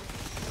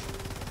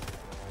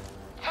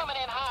 Coming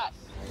in hot.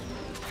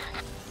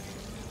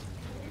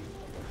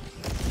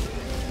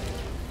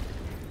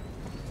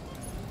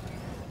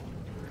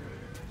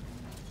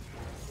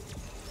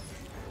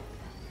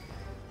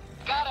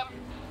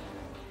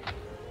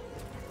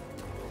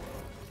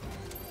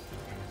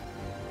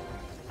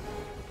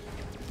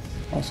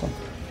 Awesome.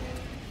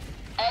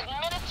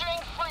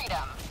 Administering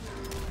freedom.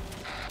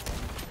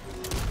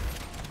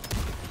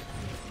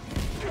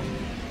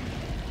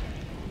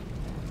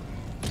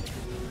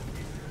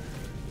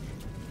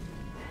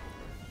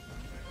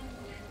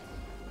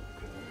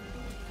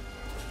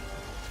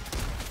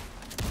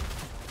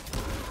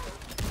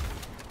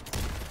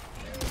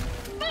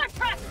 For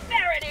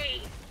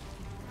prosperity!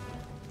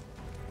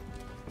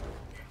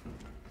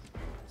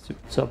 See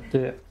what's up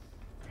there.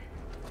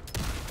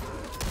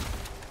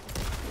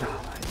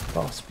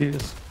 Oh,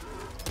 spews.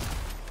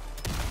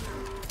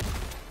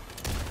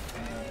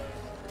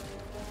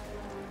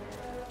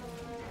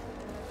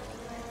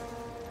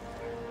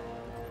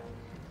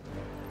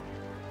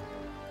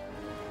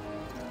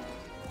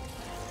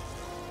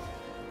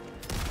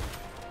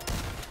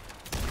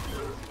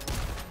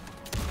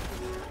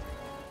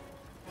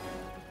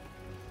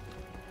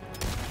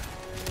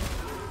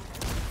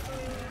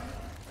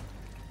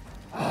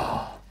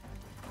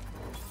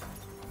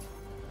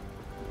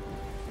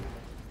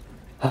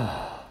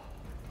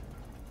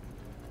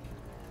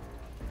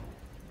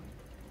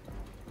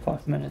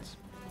 Minutes.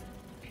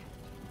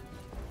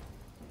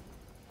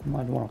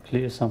 Might want to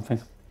clear something.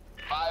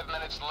 5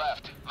 minutes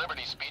left.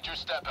 Liberty, speed your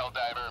step,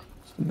 Helldiver.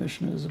 The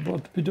mission is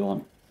about to be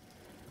done.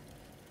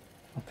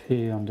 Up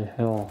here on the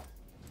hill.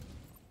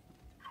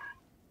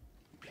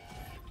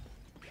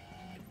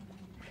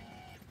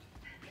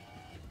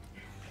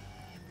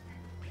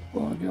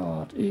 Oh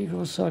god,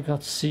 Eagles, I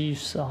got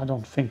thieves. I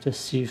don't think the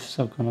thieves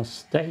are gonna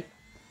stay.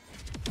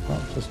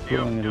 I'm just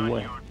throwing it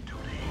away. Your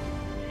duty.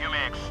 You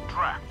may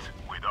extract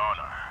with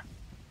honor.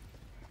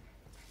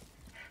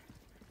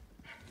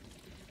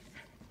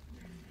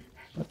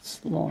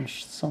 Let's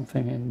launch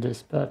something in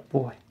this bad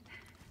boy.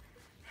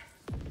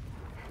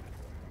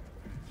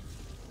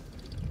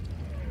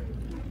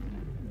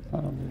 I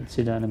don't even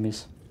see the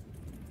enemies.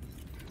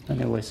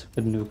 Anyways,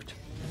 get nuked.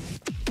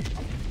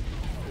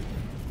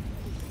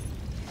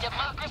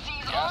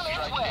 Democracy's on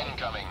its way.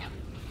 Incoming.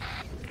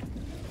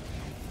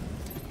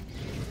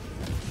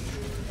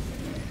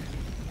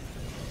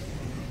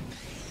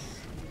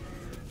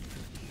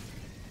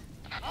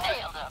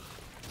 Nailed him.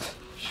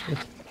 Shit.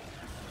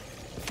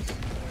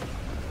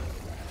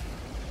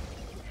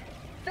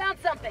 Found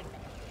something.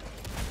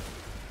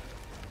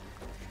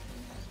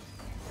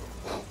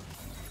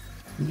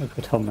 Look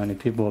at how many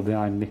people are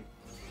behind me.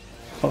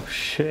 Oh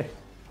shit.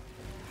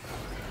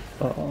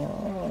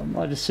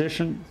 My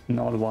decision,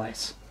 not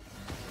wise.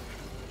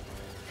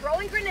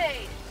 Throwing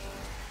grenade.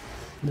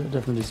 They're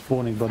definitely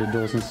spawning by the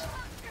dozens.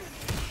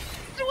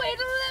 Sweet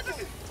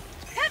liberty!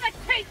 Have a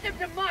taste of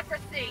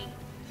democracy!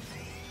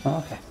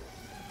 Okay.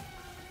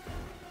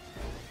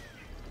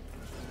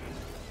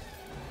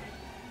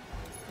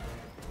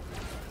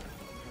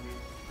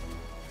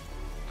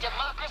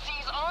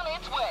 Democracy's on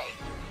its way.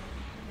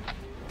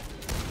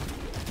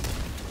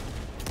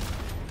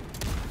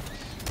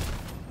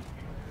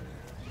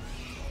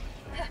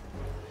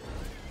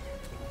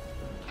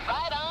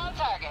 Right on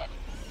target.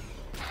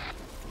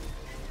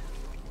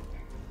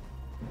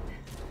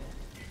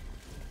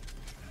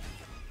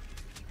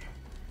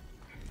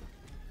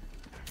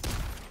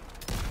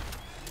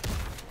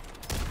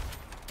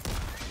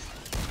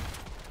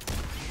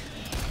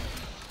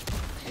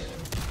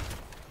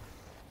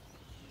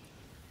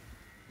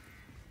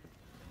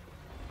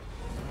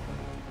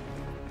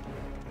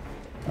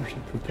 I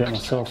should prepare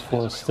myself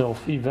for a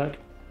stealth evac.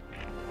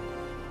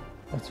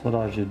 That's what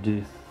I should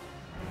do.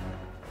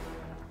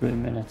 3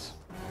 minutes.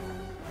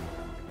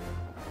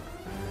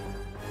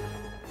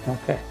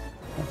 Okay,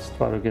 let's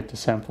try to get the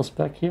samples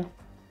back here.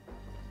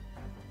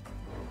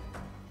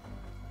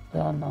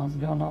 Then I'm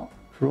gonna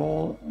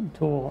crawl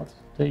towards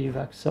the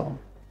evac zone.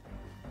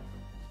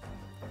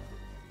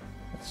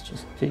 Let's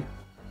just peek.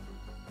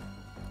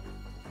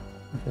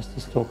 I guess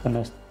this token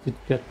nest did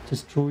get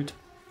destroyed.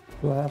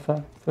 Do I have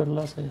a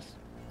fertilizer? Yes.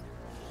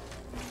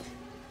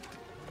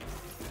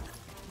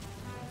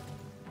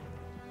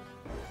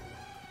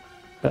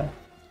 Okay.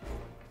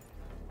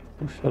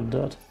 Who shot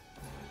that?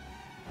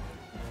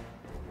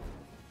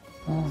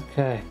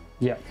 Okay.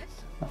 Yeah.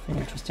 Nothing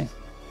interesting.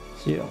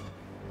 See you.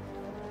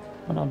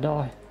 When I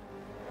die.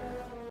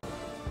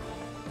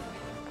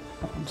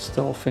 I'm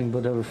stealthing,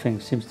 but everything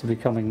seems to be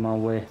coming my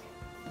way.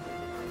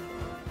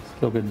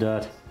 Let's look at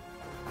that.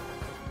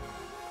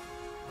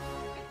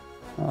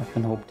 I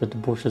can hope that the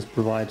bushes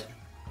provide.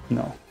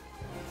 No.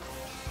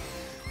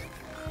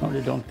 No,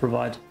 they don't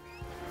provide.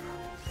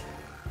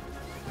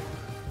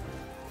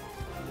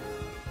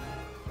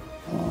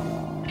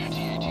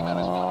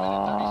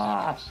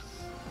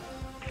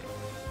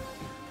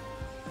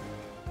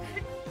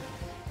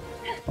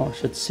 Oh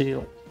shit,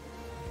 seal.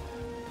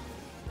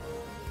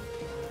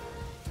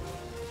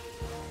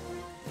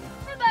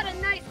 How about a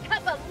nice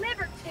cup of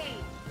liberty?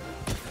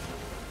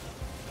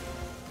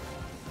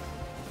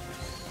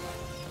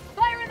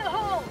 Fire in the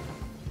hole!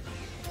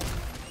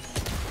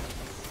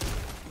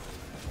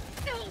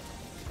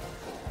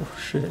 Oh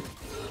shit.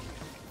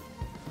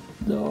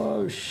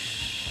 No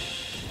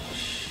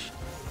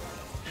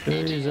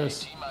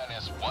Jesus.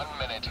 T-minus 1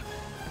 minute.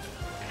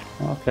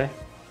 Okay.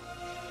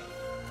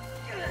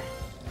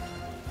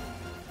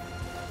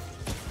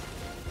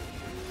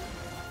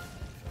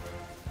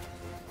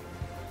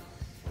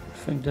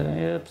 think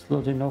there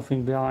absolutely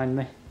nothing behind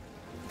me.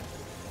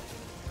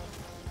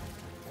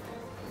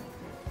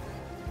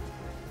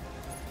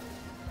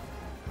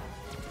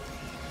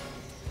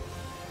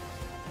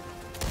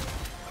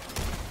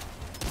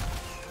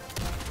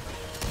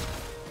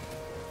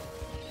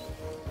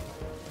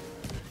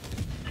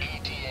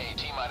 ETA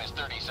T-minus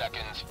 30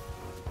 seconds.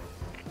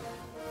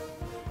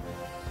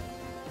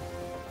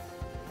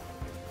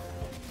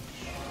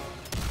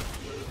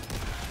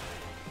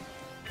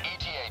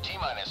 ETA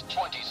T-minus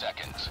 20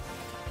 seconds.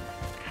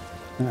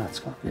 That's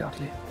gonna be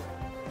ugly.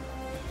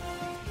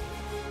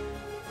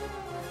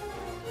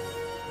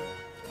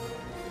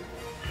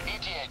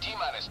 ETA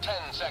T-minus 10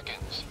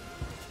 seconds.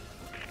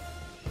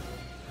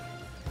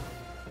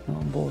 Oh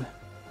boy.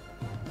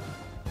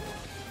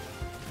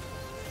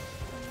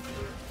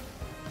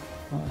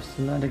 Oh, is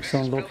the landing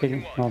zone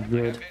locating? Not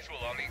good. Visual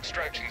on the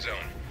extraction zone.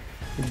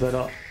 You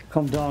better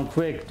come down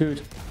quick,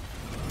 dude.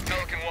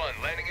 Pelican 1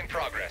 landing in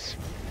progress.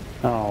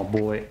 Oh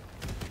boy.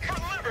 For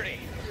liberty!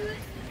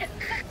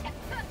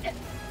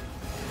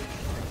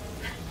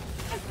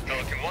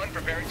 Pelican 1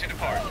 preparing to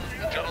depart.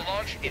 Shuttle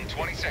launch in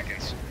 20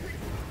 seconds.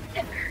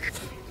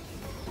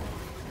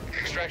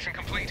 Extraction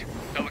complete.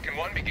 Pelican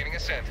 1 beginning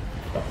ascent.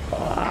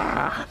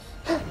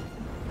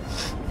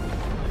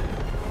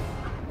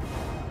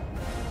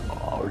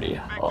 Oh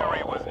dear.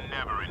 Victory was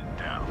never in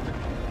doubt.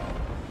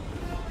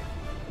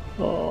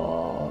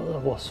 Oh, that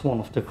was one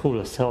of the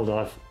coolest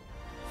Helldive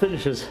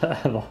finishes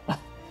ever.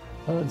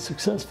 And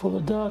successful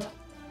at that.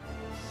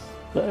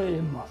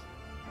 Damn.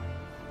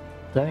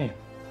 Damn.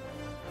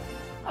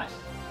 Nice.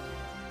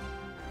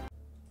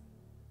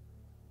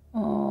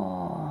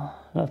 Oh,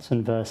 let's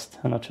invest.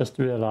 And I just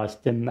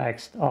realized they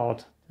maxed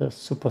out the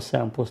super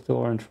samples, the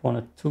orange one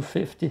at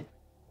 250.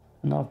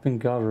 And I've been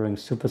gathering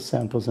super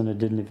samples and it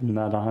didn't even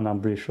matter, and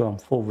I'm pretty sure I'm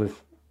full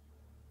with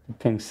the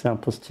pink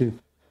samples too.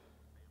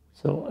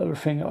 So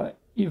everything I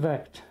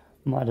evac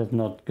might have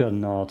not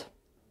gotten out.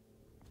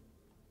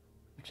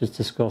 Which is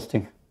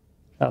disgusting.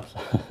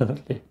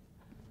 Absolutely.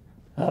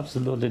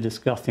 Absolutely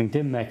disgusting.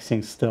 They're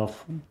maxing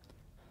stuff.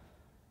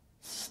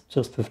 It's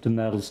just with the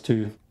medals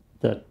too.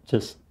 That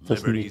just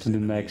doesn't need to be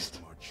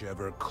maxed. March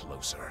ever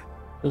closer.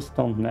 Just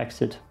don't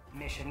max it.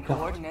 Mission God,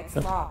 coordinates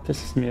that locked.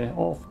 pisses me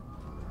off.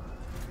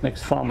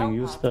 Makes farming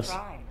useless.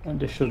 And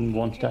they shouldn't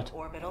want that.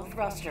 Orbital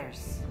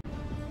thrusters.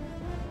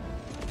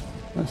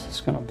 This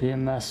is gonna be a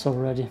mess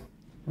already.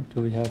 What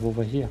do we have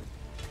over here?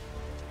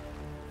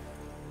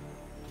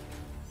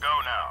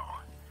 Go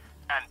now,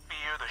 and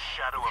fear the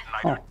shadow of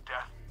neither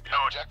death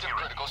nor Objective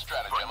tyranny, critical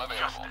stratagem but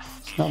available. justice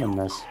It's not a is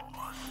mess.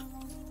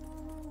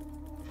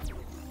 yours.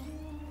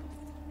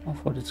 I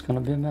thought it's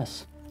gonna be a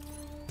mess.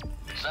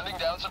 Sending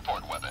down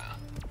support weapon.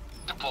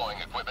 Deploying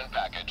equipment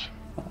package.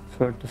 I've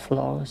heard the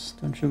flowers,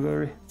 don't you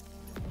worry.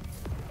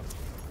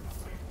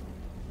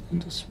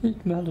 And the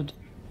sweet melody.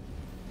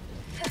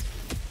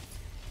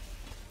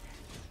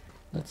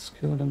 Let's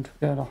kill them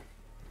together.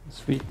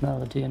 Sweet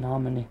melody and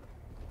harmony.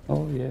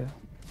 Oh yeah.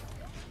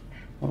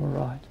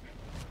 Alright.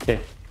 Okay,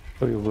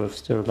 for your worth,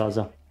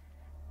 Sterilizer.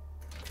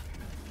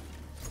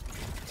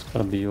 It's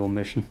gonna be your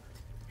mission.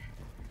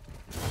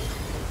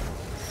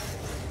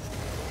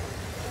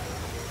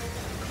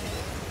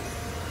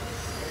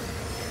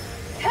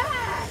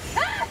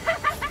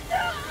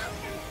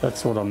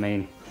 That's what I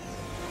mean.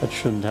 That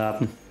shouldn't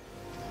happen.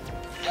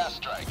 Gas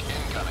strike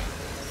incoming.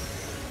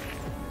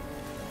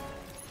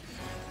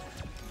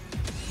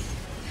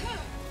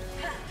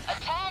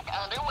 Attack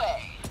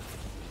underway.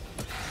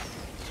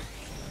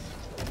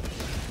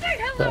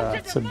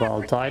 That's a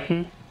Ball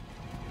Titan.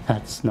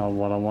 That's not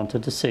what I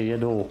wanted to say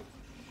at all.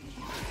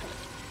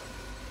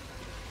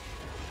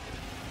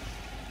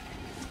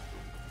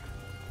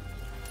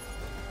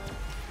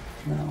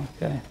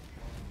 Okay.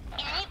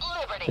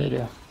 Stay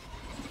there.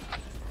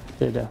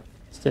 Stay there.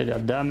 Stay there,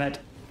 damn it.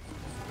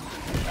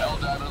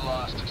 Helldiver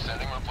lost.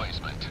 Sending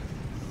replacement.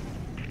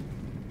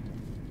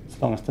 As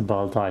long as the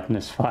Ball Titan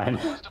is fine.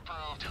 Request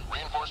approved.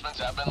 Reinforcements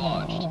have been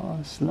launched. Oh,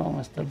 as long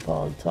as the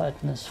Ball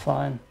Titan is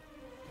fine.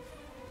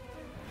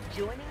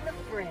 Joining the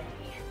fray.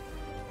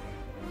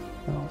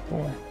 Oh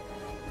boy.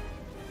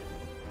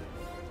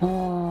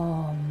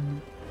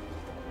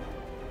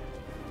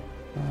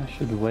 I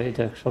should wait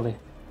actually.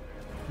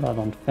 I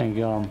don't think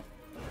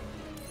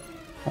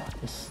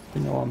this,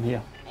 you know I'm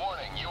here.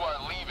 Warning, you are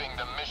leaving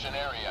the mission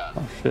area.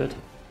 Oh shit.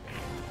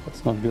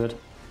 That's not good.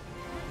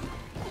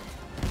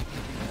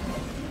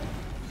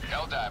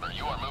 Helldiver,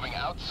 you are moving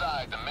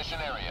outside the mission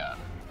area.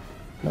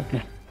 Let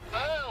me.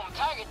 Boom!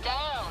 Target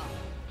down!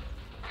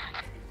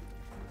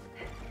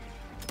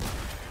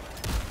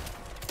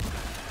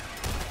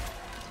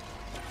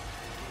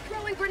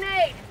 Throwing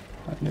grenade!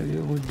 I knew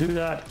you would do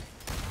that.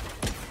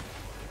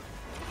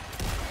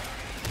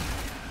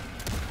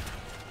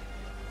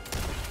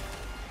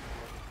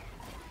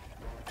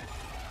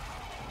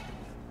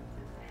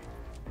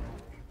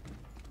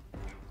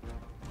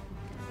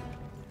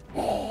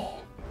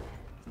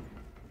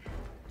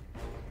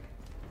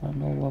 I don't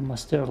know where my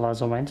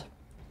sterilizer went.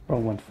 Or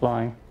went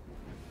flying.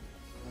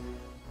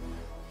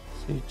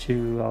 Let's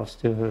T2, I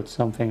still heard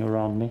something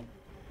around me.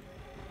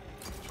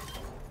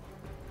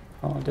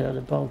 Oh, they're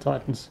the Battle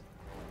Titans.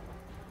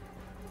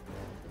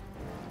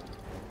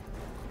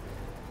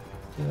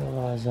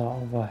 Sterilizer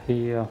over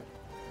here.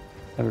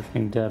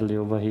 Everything deadly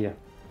over here.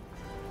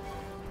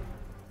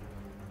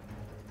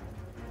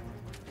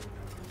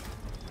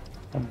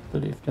 I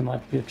believe there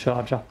might be a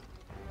charger.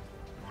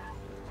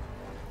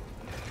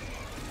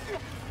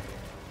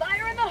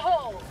 Fire in the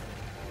hole!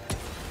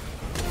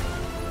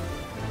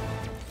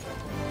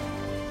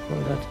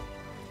 Hold that.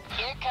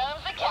 Here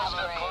comes the One step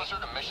cavalry. closer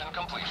to mission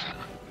completion.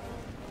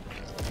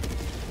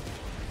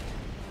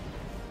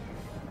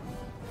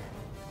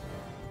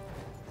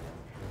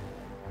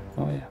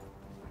 Oh yeah.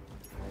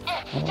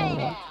 Stay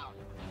down.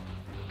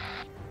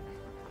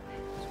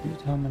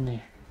 Sweet, how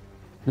many?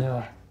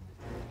 There.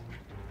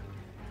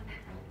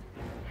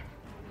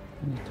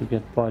 I need to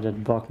get by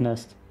that bug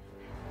nest.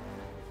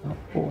 Oh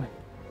boy.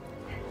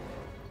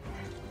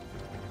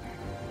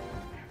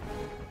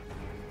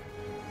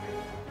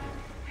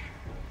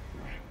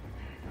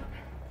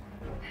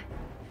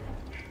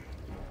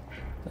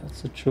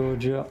 That's a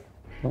charger.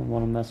 Don't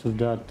want to mess with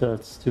that.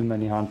 That's too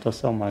many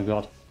hunters. Oh my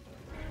god.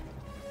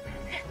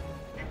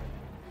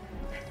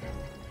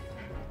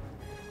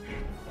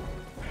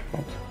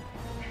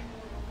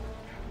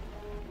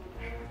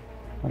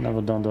 I've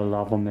never done the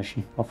lava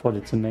mission. I thought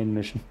it's a main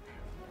mission.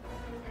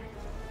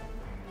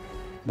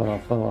 But I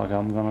feel like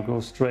I'm gonna go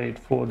straight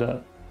for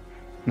the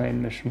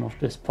main mission of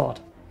this part.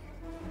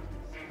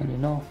 And you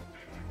know,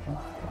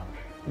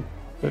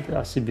 the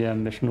ICBM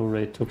mission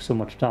already took so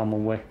much time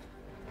away.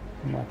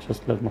 I might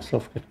just let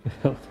myself get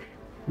killed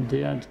in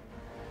the end.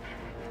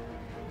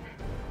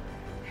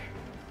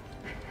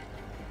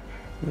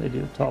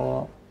 Radio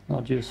tower,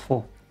 not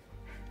useful.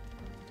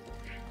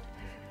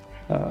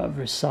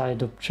 Every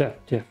side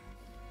objective.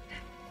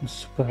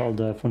 Super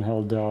Helldive and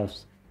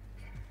Helldives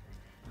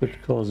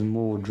could cause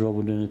more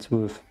trouble than it's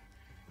worth.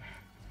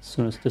 As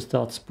soon as they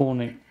start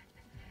spawning,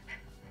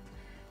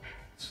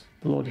 it's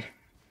bloody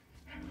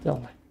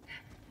deadly.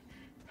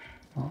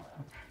 Oh,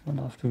 I'm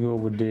gonna have to go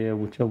over there,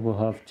 which I will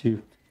have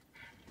to.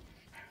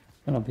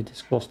 It's gonna be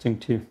disgusting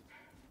too.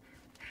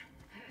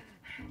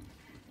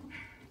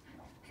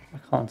 I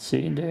can't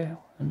see in there,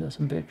 and there's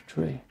a big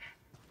tree.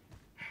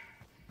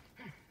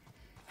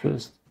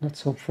 First,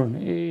 let's hope for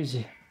an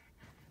easy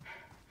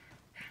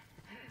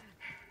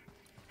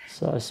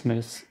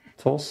seismic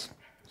toss,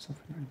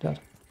 something like that.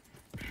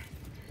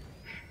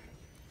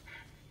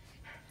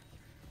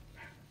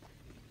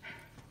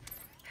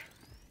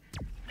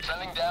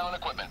 Sending down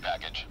equipment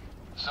package.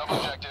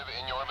 Sub-objective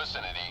in your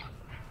vicinity.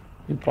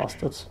 You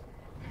bastards.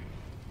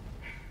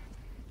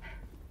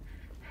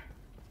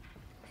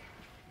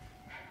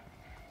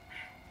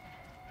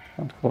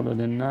 Can't call it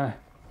in now.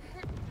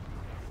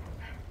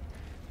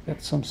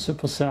 Get some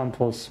super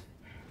samples.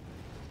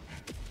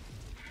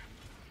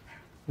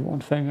 One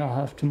thing I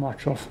have too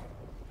much of.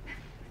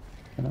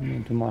 And I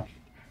mean too much.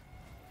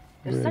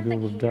 There's Really good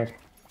something with here.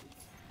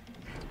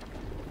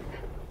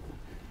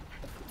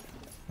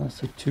 that. I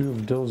see two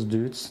of those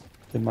dudes.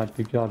 They might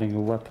be guarding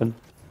a weapon.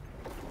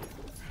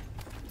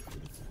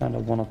 And I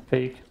want to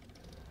peek.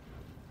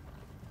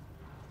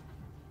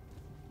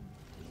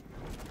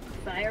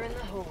 Fire in the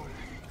hole.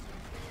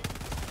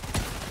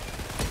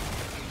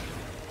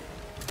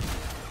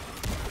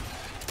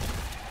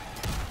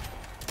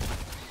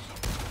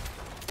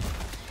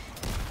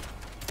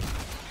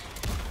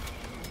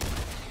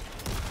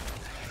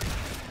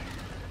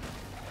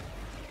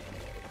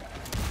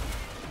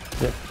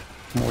 Yep,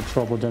 more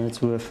trouble than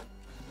it's worth.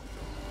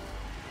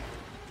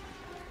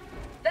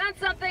 Found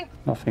something.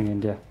 Nothing in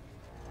there.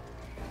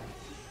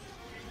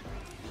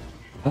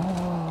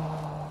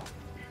 Ah.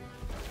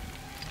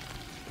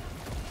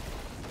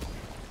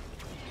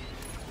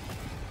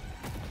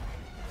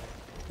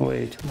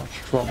 Way too much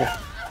trouble.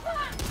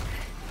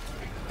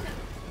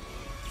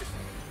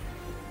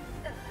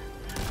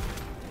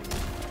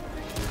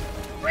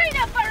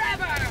 Freedom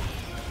forever!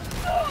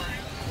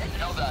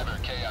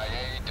 Helldiver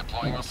KIA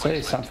deploying I'll say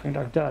replacement. something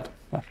like that.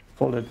 I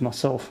followed it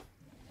myself.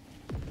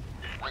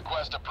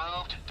 Request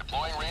approved.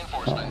 Deploying Oh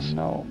reinforcements.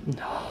 no,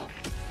 no.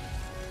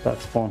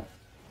 That's fun.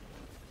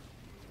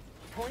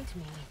 Point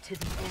me to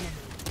the enemy.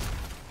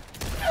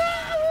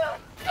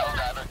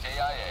 Helldiver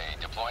KIA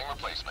deploying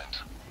replacement.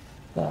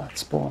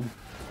 That's fun.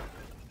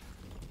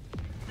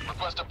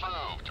 Request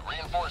approved.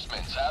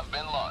 Reinforcements have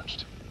been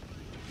launched.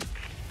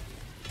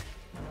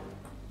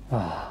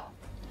 Ah,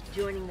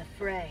 Joining the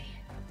fray.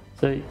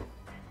 see.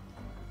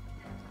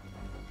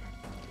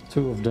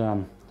 Two of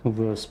them who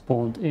were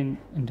spawned in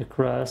the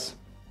grass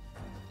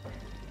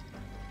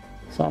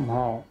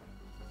somehow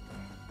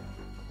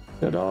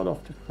got out of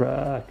the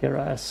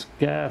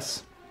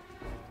gas.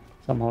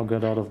 Somehow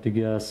got out of the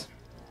gas.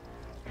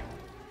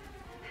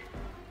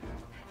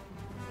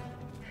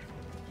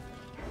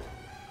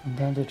 And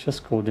then they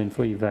just called in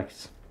for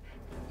evacs.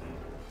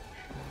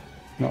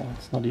 No,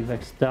 it's not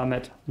evacs. Damn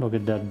it. Look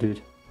at that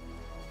dude.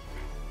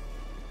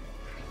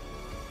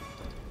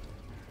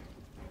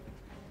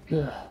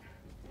 Ugh.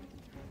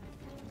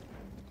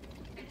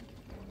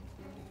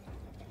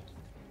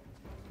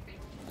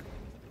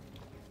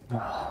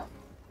 Ah.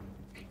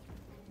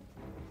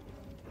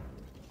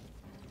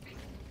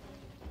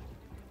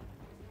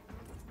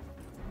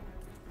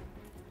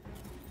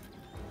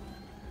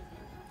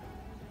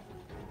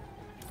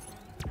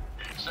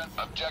 Set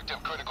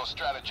objective critical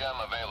stratagem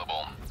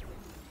available.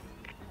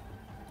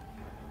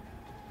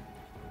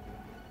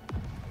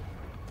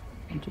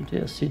 Did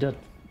you see that?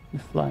 The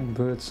flying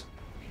birds.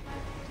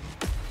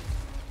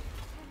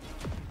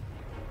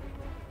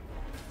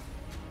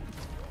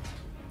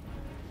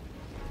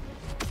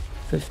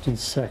 "15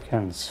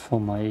 seconds for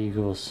my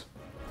egos."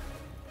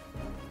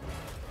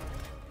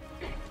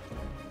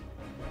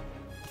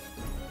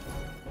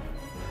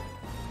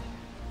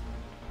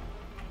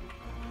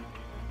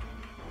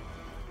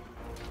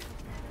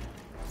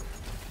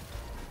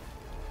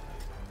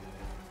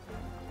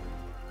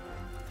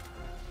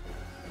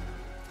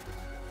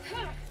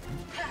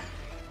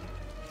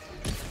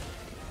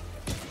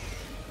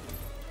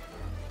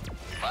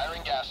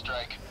 Firing gas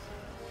strike.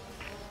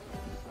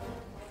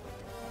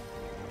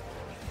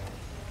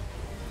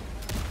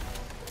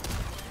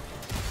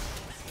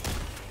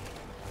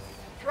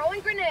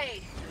 Throwing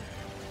grenade.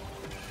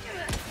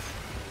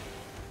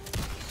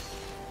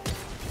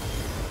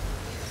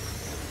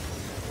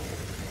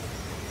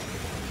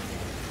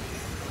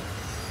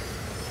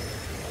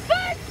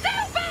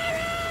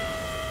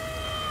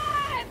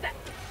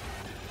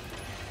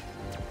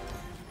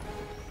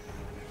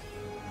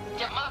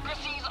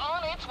 Democracy's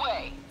on its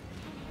way.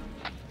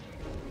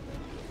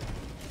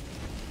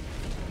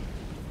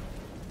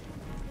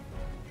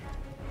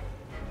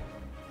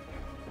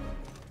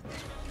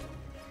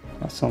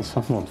 I saw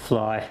someone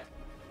fly.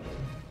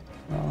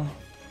 Oh.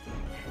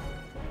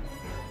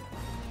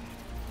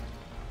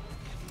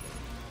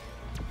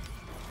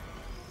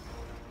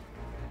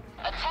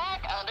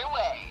 Attack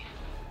underway.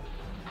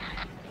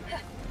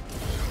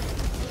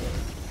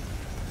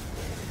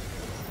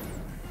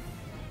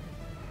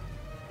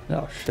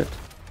 Oh shit.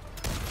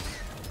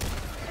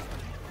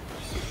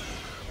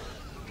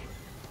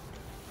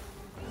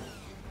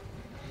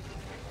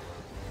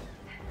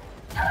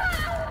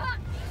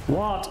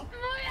 What?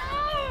 My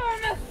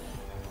arm!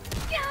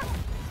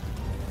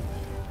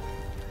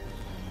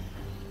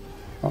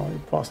 Oh,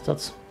 you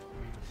bastards.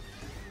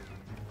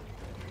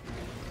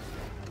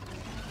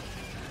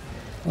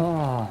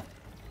 Ah.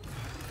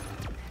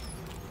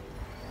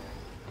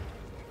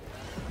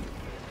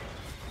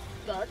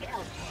 Bug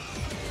out.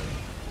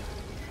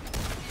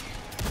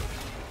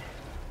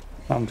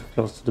 I'm too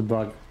close to the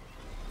bug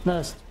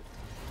nest.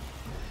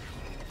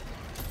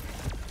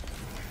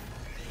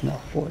 No,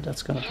 boy,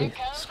 that's gonna Here be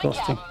comes the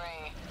disgusting. cavalry.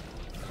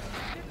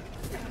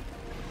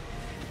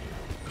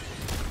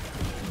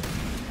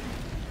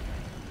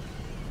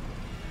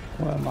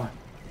 Where am I?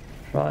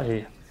 Right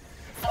here.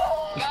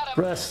 Got him.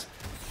 Press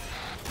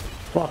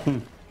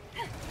button.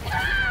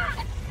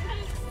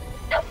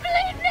 I'm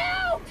bleeding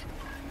out!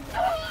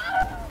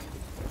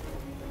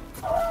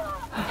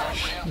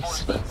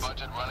 Reinforcement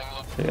budget running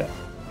low. Yeah.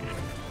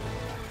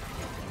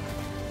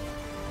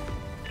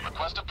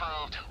 Request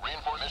approved.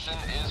 Reinforcement mission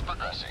is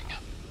progressing.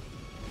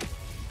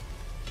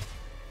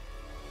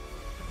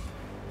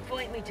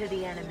 Point me to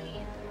the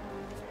enemy.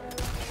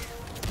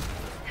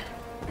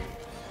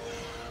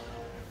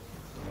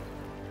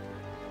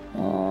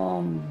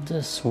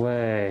 This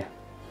way.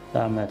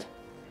 Damn it.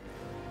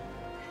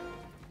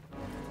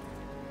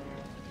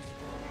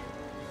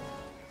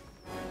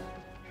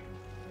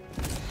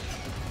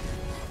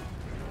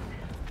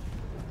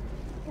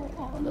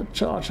 Oh, the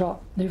charger.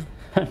 They've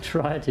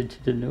tried it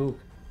to the nuke.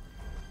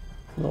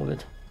 Love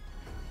it.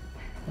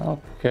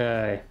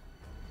 Okay.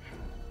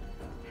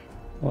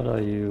 What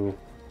are you?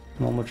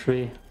 Normal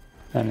tree?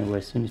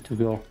 Anyways, you need to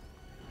go.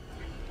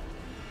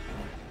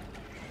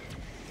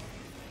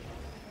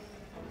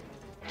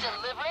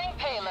 Delivering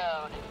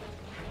payload.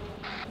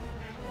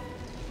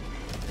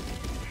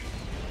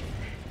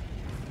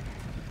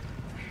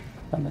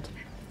 Damn it.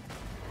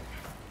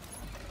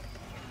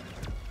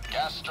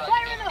 Gas strike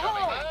Fire in the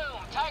incoming. hole!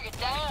 Boom! Target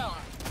down.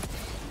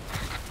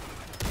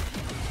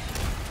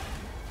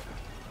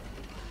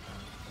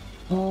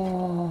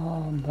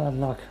 Oh, bad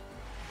luck.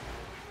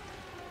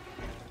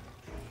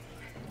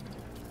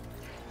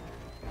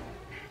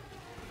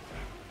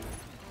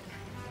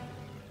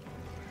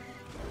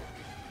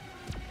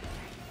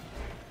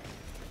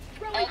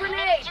 Throwing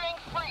grenade! Administering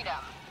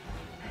freedom.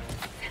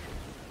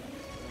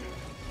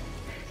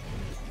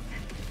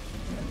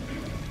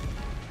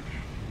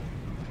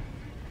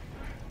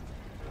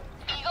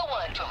 Eagle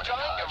 1 trying to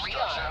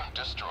rearm.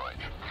 Destroyed.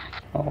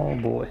 Oh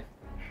boy.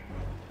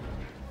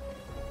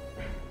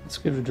 Let's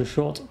give it a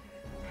shot.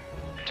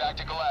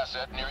 Tactical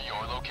asset near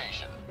your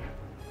location.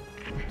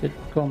 Did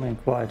come in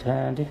quite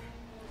handy.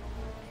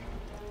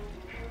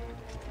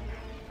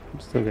 I'm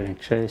still getting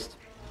chased.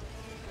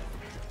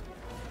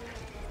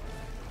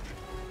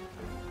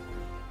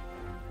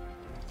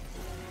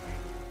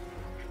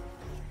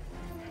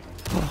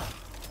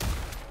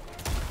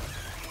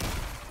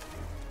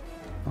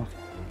 Okay.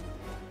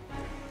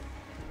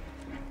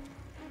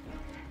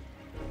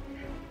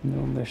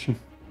 New mission.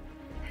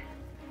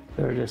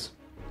 There it is.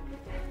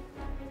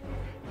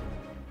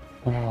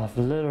 Oh, I've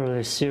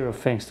literally zero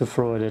things to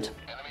throw at it.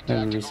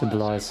 Enemy Maybe tactical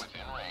restabilize. asset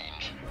within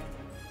range.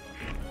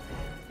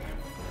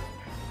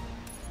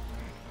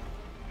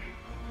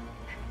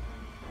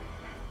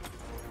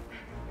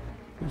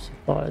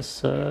 Resupply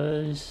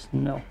says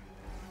no.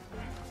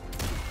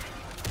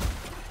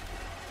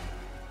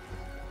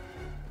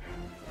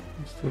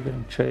 I'm still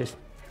getting chased.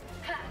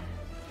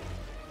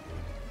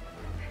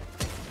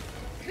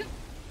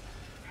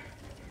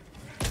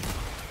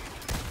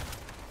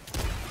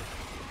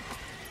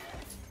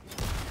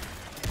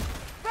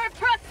 For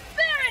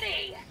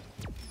prosperity!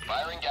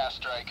 Firing gas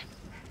strike.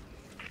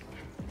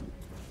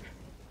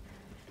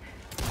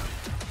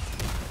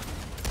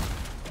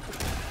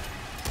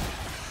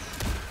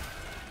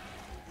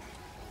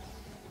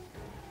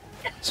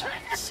 Sorry,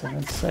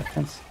 7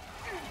 seconds.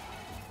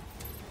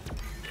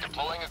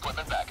 Deploying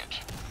equipment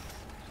package.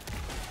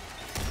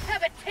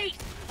 Have a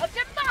taste of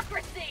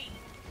democracy!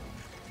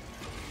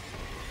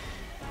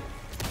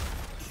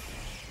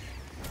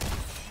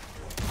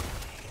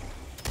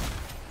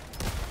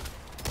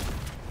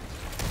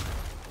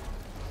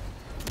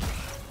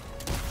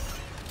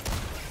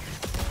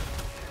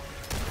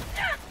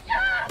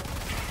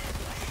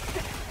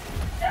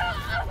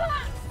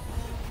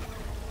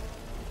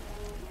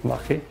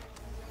 Lucky.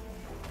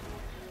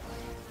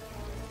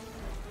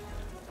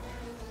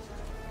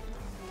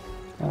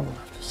 I will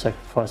have to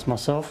sacrifice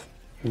myself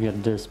to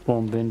get this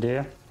bomb in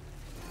there.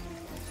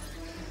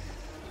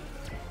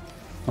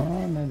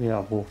 Maybe I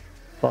will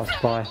pass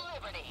by.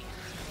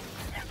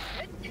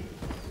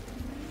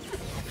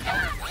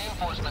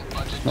 Reinforcement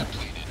budget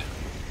depleted.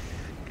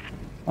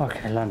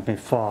 Okay, land me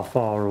far,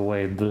 far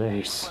away,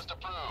 Blaze. Request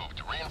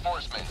approved.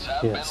 Reinforcements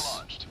have Yes. been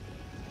launched.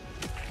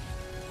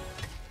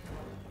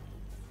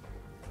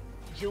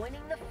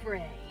 Joining the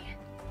fray.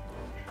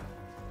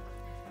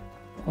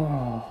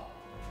 Oh,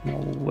 no,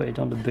 wait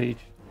on the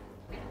beach.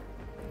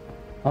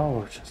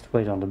 Oh, just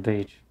wait on the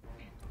beach.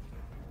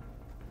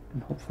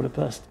 And hope for the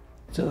best.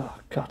 Oh,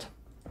 God.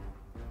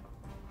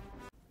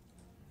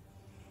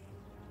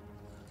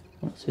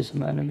 I see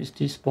some enemies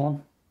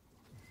despawn.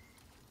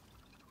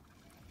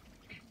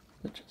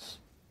 They're just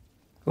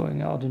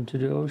going out into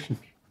the ocean.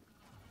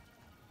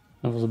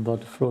 I was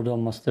about to throw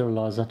down my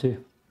sterilizer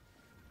too.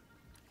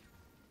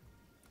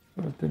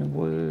 Would have been the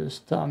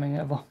worst timing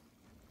ever.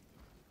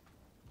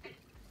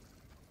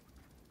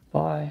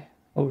 Bye,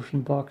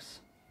 ocean bugs.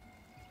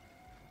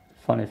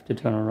 Funny if they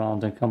turn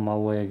around and come my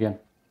way again.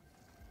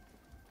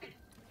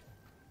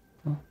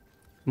 Oh,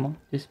 come on,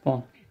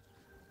 despawn.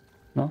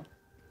 No?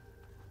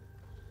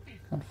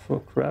 Can't throw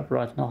crap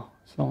right now,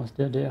 as long as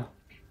they're there.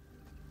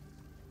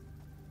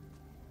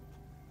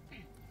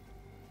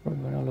 Or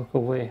when I look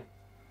away.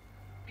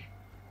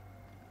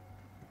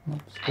 Oh,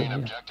 still Main here.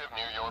 objective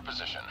near your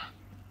position.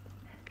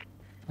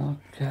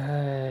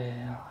 Okay,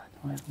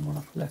 I don't even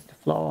want to collect the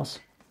flowers.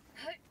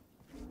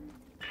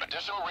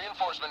 Additional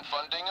reinforcement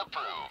funding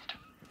approved.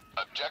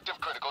 Objective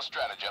critical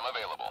stratagem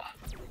available.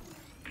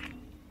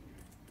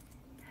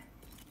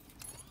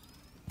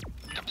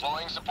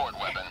 Deploying support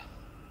weapon.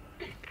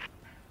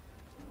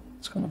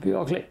 It's gonna be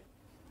ugly.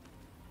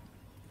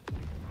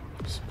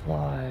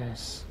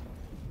 Supplies.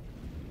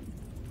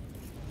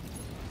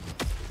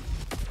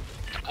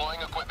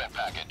 Deploying equipment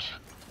package.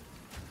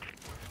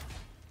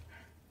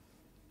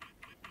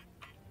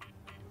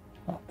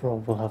 I'll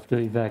probably have to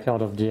evac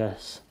out of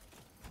DS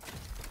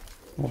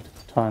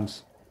multiple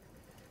times.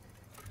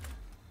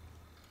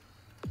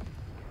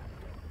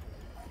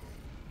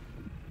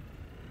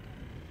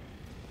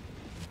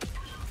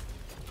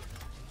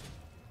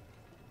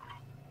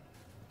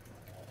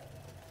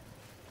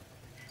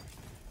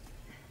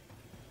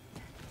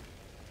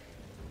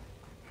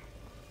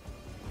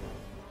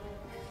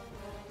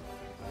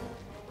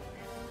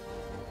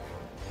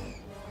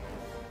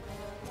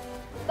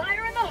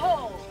 Fire in the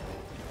hole!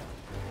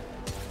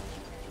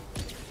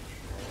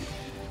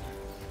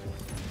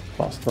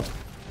 Faster.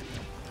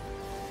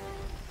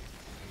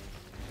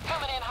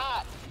 Coming in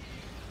hot.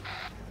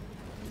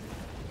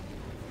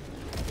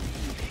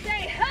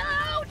 Say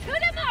hello to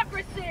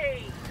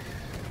democracy!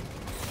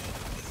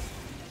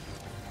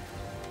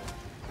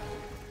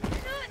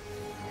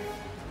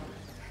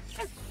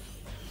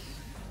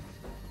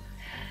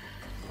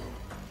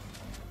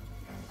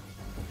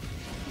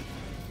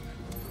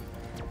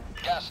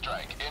 Gas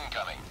strike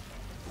incoming.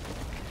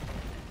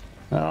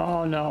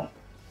 Oh no.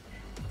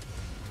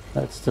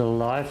 That's still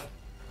alive.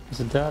 Is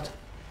it that?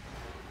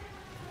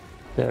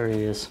 There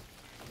he is.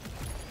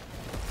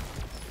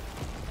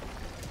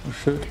 Oh,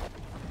 shoot.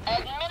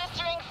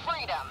 Administering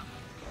freedom!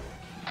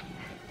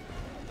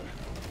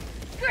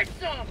 Get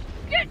some!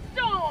 Get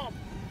some!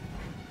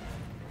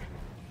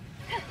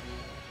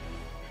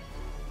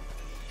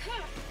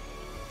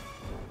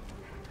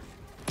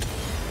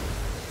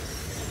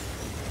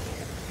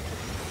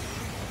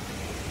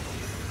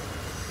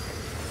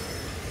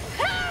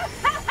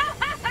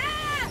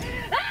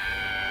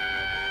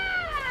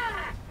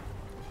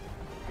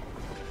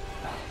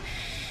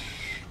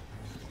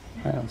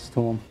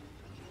 Storm.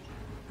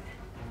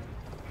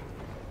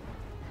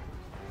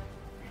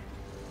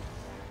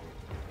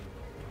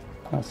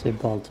 I see a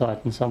ball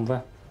titan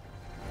somewhere.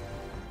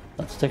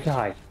 Let's take a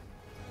hike.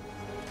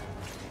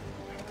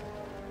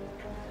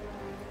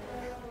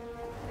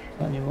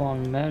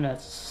 21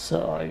 minutes,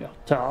 I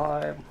got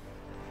time.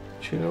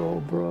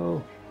 Chill,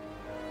 bro.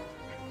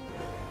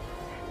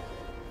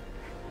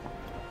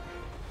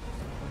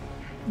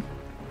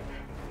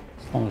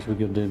 As long as we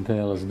get the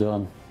impalers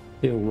done.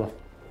 Ew.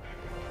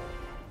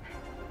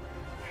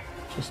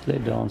 Just lay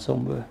down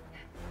somewhere.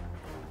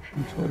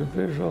 Enjoy the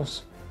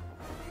visuals.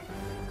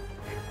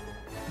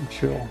 And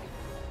chill.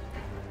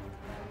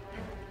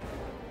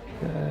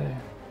 Okay.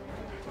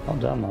 Oh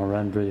damn, I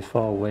ran really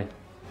far away.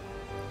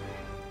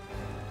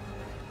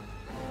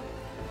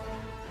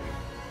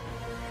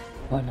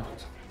 Why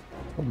not?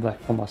 Go back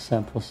for my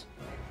samples.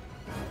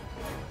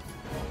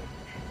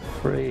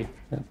 3.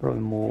 Yeah,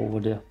 probably more over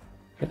there.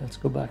 Okay, let's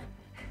go back.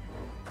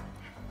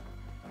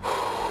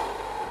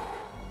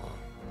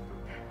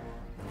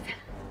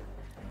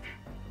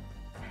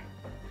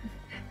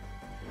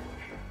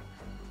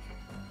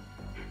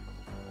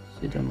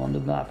 See them on the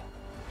map.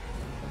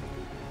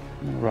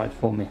 Right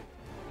for me.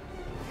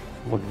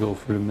 Would go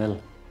through the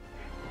mill.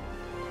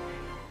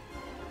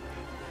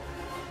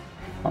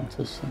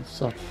 Hunters and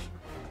such.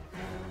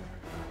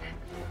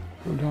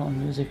 Go down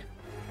music.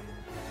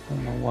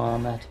 Don't know where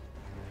I'm at.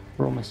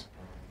 Promise.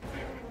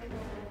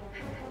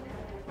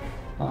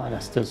 Ah,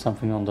 there's still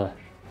something on there.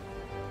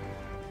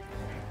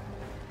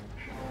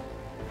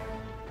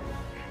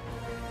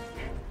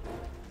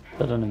 Is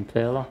that an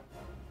impaler?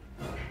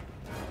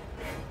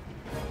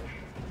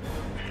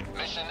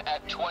 Mission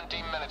at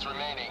 20 minutes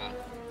remaining.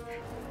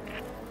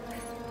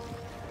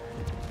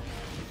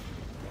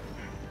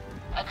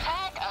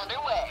 Attack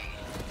underway.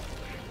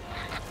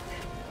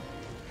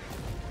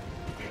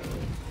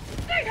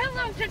 Say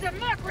hello to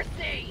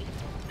democracy!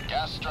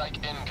 Gas strike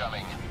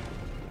incoming.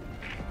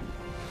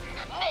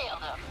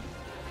 Nailed him.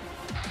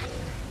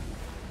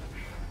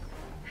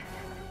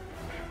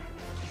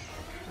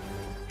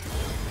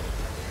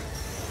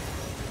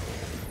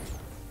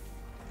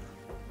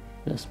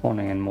 They're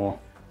spawning in more.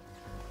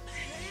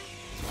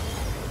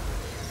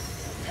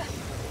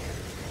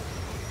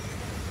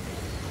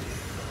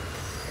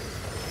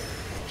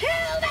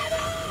 Kill them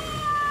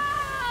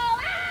all!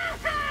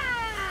 Ah-ha!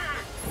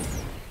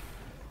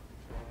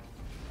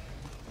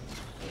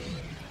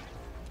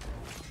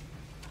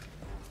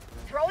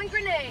 Throwing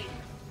grenade.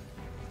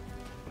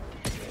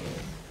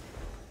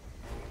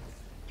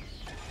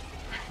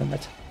 Damn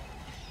it.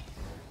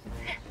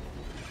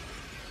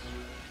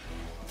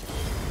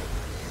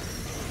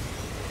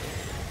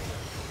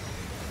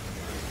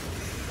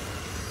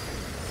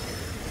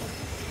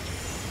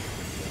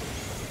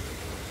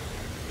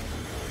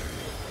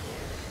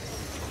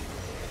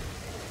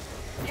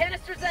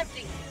 Canister's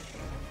empty.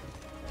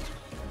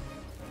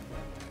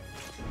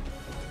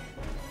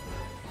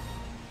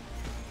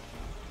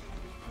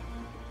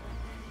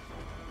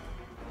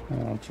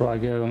 I'll try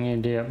going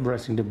in there,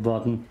 pressing the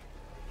button,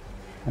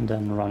 and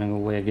then running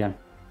away again.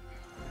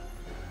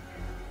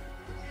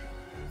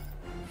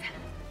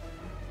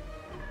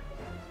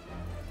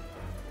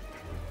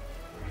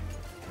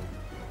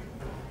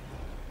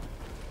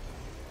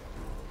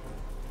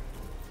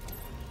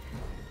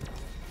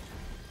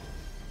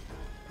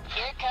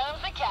 Here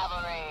comes the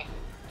cavalry.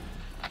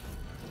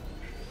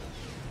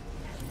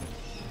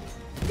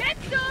 Get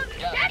some!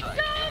 Gas Get strike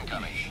some!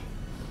 incoming.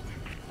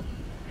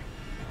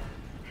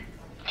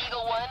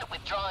 Eagle 1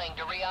 withdrawing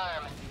to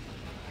rearm.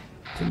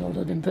 You know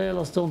that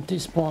impalers don't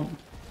despawn.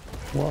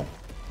 What?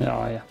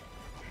 Yeah.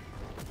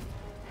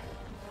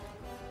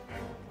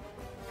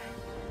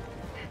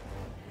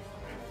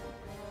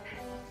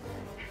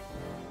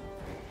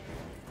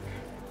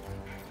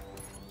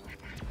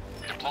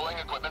 Deploying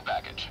equipment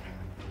package.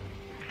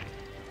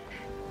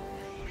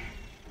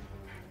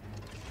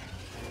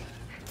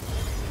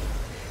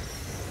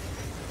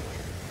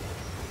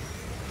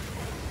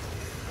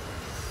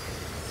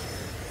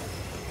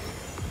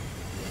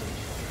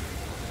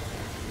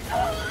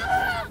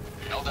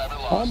 Helldiver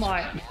lost. Oh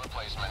my.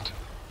 Replacement.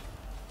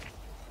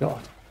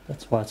 God,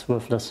 that's why it's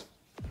worthless.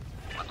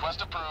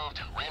 Request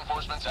approved.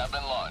 Reinforcements have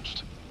been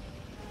launched.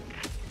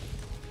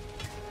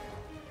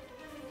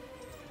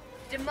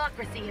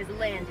 Democracy has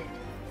landed.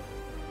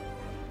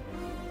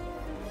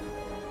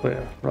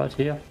 Where? Right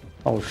here?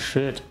 Oh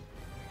shit.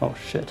 Oh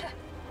shit.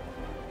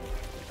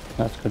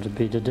 That's going to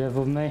be the death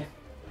of me.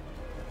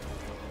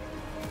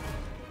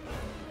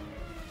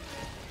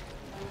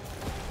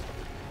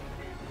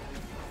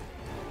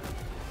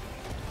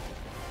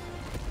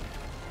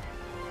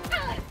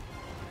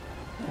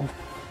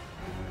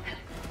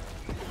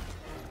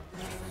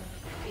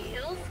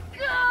 Feels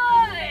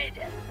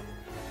good!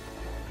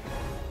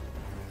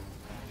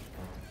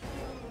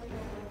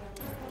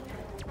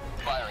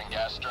 Firing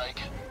gas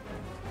strike.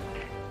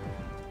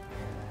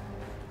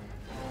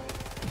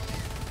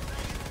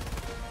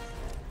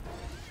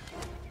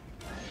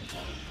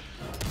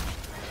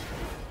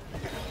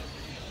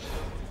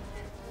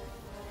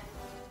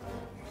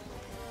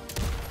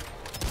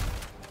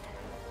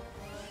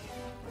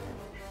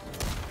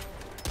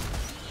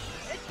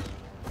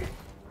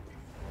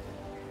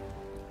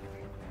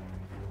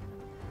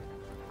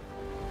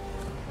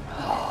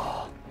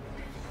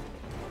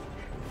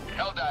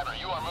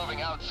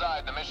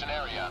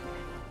 area.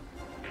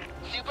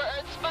 Super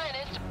Earth's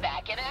finest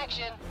back in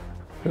action.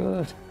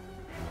 Good.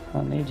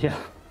 I need you.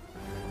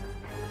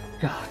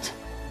 God.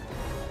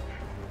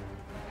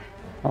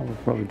 I will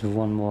probably do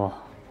one more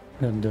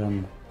and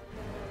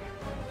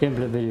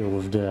gameplay video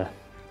with the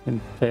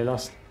Impaler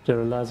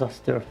Sterilizer.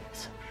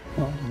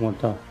 No,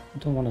 I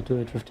don't want to do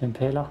it with the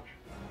Impaler.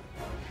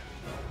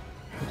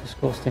 It's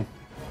disgusting.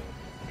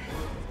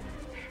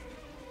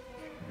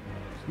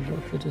 It's a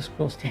little bit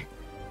disgusting.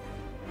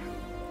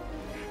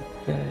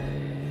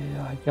 Okay,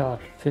 I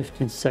got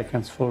 15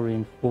 seconds for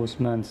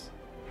reinforcements.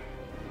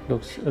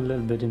 Looks a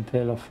little bit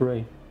Impaler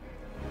free.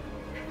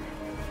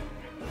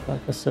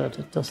 Like I said,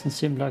 it doesn't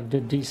seem like they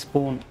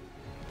despawned.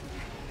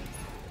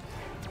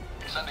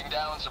 Sending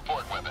down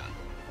support weapon.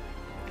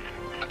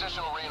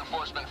 Additional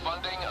reinforcement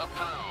funding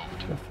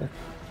approved. Perfect.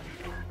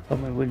 Tell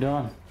me we're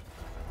done.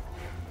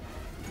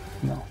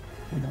 No,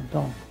 we're not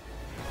done.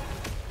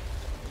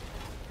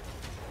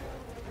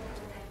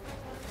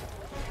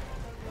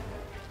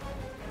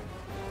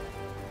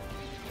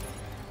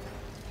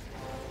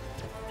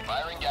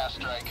 Firing gas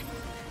strike.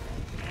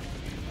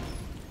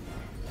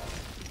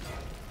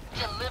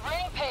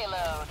 Delivering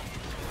payload.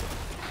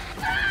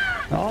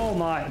 Oh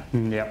my!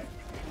 Yep.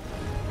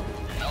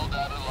 No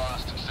data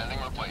lost. Sending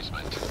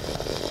replacement.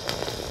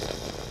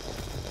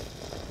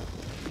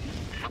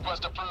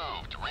 Request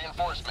approved.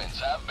 Reinforcements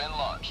have been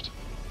launched.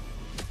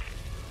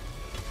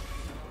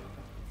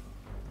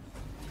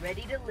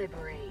 Ready to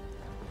liberate.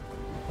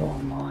 Oh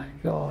my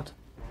god.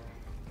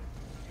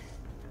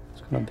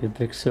 It's gonna be a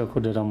big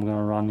circle that I'm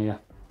gonna run here.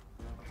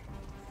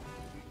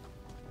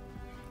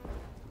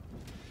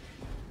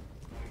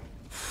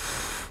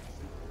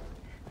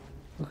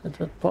 Look at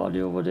that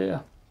party over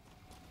there.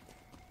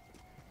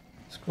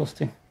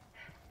 Disgusting.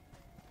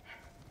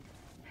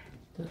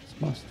 That's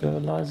my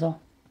sterilizer.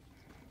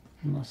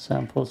 And my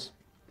samples.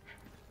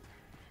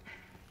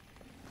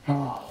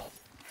 Oh.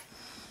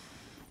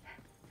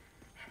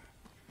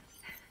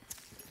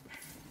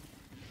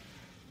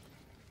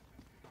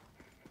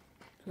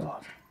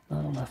 God, I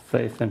don't have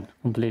faith in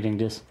completing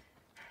this.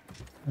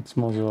 It's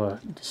more so a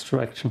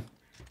distraction.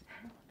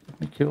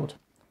 Get me killed.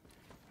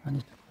 I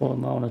need to follow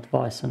my own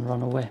advice and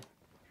run away.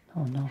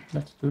 Oh no,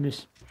 let's do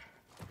this.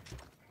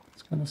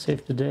 It's gonna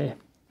save the day.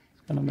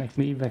 It's gonna make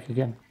me back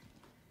again.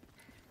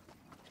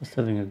 Just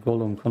having a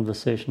golem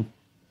conversation.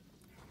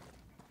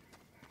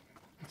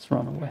 Let's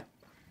run away.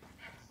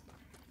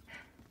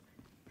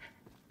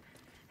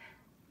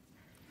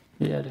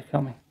 Yeah, they're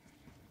coming.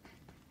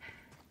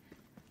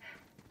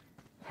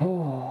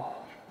 Oh.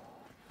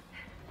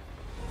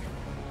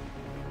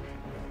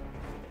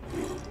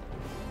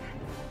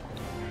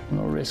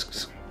 No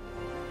risks.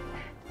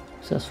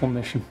 Successful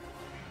mission.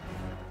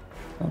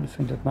 The only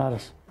thing that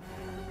matters.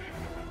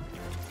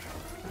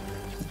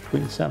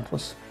 Green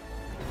samples.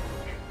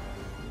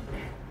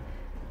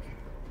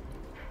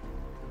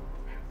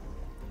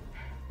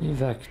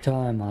 Evac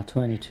time are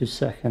 22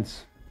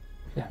 seconds.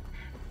 Yeah.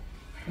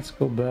 Let's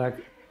go back.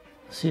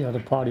 See how the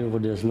party over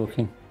there is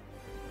looking.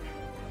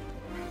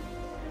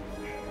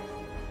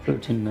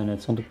 13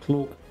 minutes on the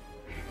clock.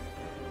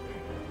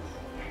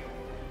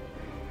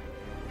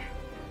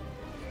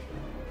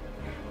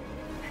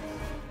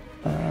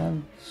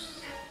 And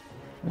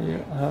we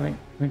are having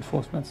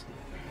reinforcements.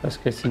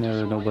 Best case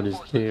scenario, nobody's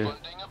there.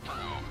 Funding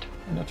approved.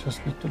 And I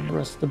just need to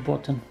press the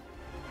button.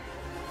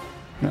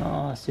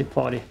 No, I see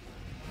party.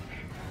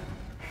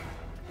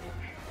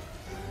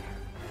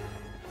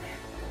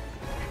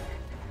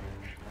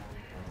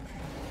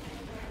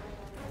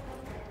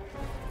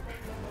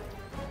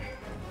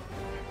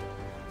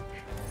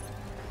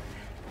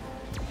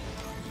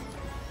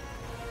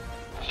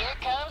 Here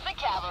comes the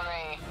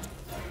cavalry.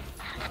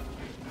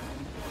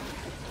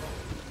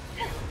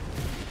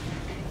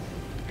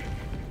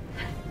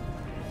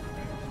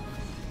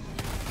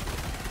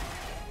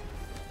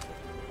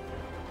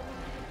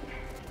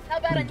 How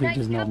about a Dude nice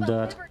is not cup of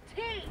that. liver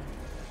tea?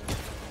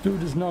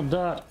 Dude is not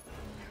that.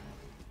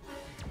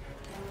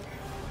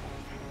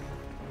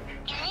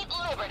 Keep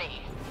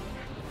liberty.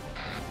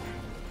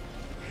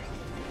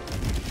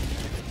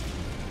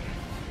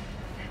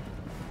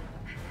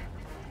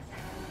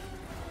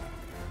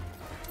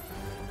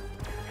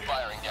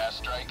 Firing gas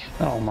strike.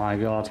 Oh my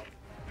god.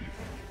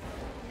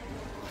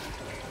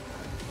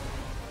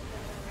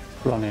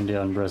 Run in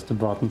there and press the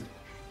button.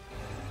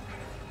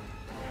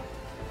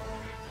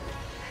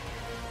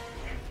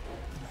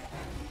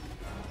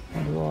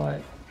 How do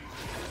I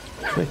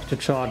click the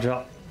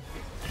charger?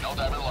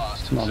 Helldiver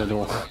lost. Not at Sending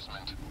all.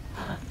 replacement.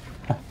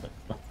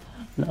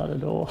 Not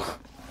at all.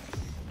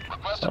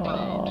 Request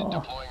approved.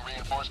 Deploying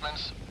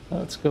reinforcements.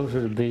 Let's go to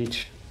the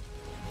beach.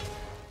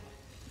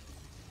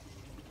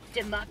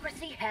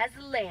 Democracy has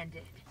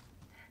landed.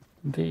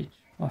 Beach,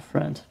 my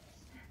friend.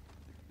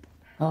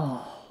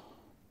 Oh.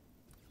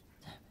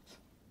 Damn it.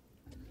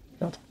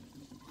 God.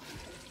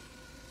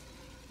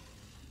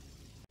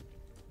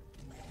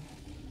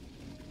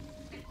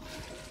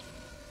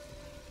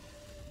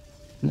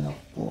 No,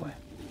 boy.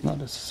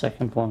 Not a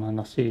second one, and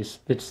I see his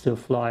bit still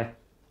fly.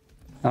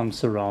 I'm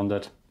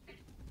surrounded.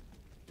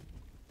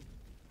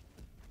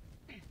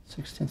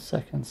 16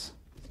 seconds.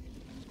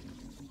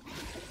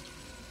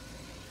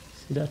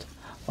 See that?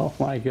 Oh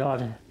my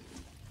god.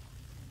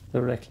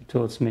 Directly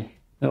towards me.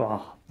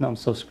 Oh, now I'm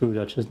so screwed.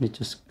 I just need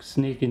to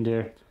sneak in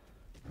there.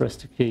 Press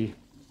the key.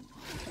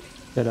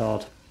 Get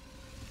out.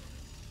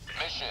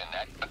 Mission.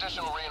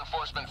 Additional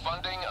reinforcement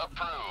funding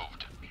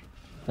approved.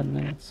 10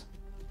 minutes.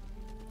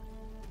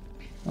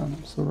 And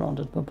I'm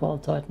surrounded by ball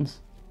titans.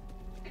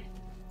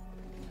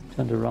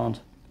 Turned around.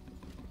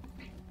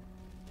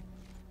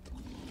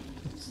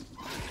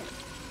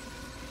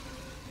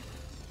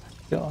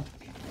 God.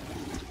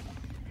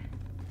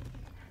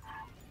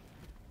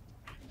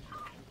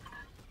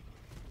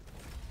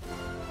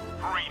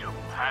 Freedom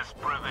has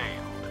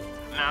prevailed.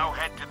 Now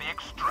head to the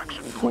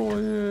extraction point.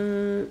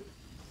 Oh,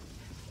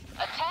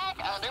 Attack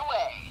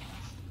underway.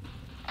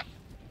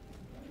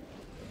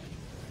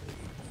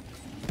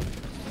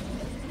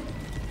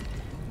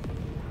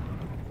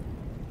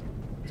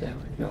 there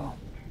we go.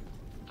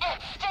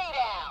 And stay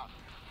down.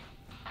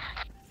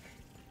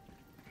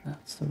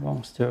 That's the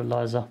wrong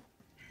sterilizer.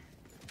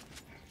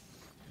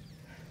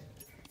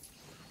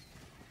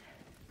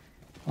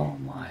 Oh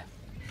my.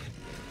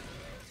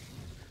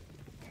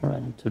 Right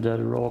into that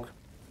rock.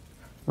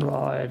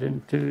 Right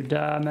into,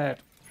 damn it.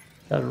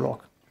 That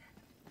rock.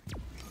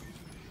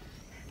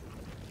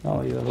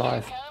 Oh, you're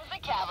alive. Here comes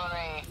the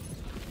cavalry.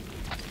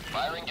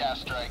 Firing gas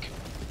strike.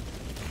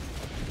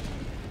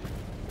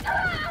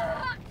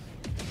 Ah!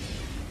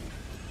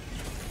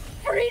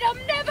 Freedom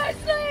never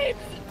sleeps.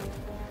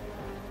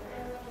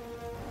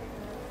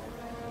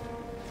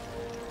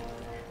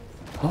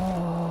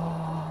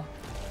 Oh.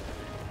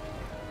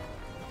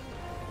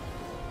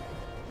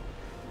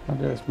 Oh,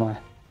 there's my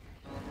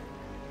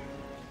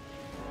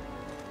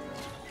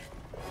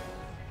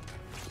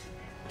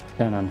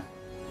cannon.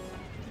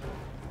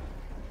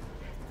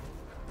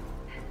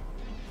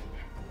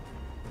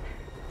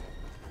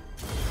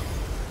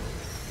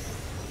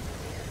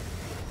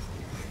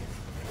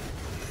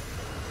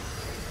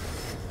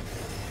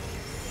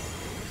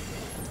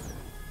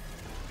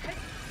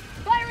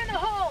 Fire in the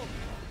hole.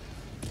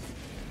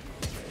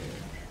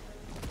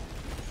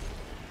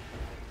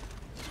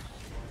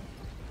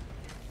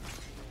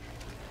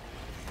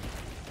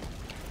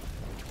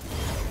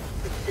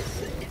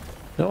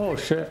 Oh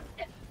shit.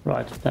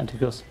 Right,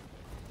 tentacles.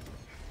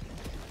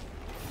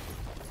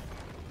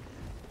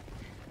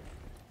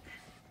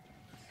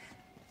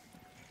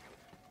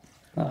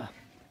 Ah,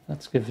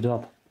 let's give it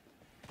up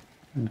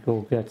and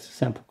go get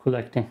sample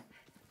collecting.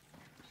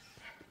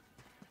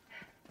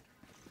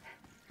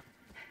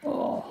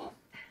 Oh,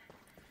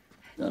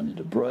 I need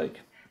a break.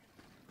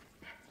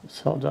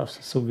 This Helldives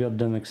is so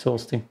goddamn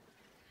exhausting.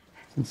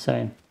 It's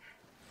insane.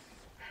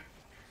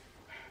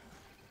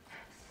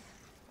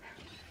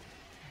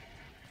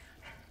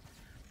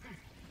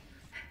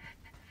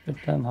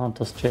 Goddamn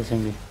hunters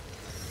chasing me.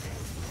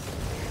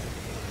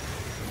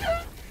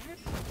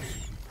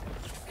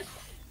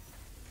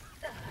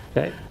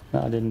 Okay,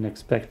 I didn't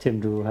expect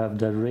him to have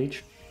that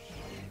reach.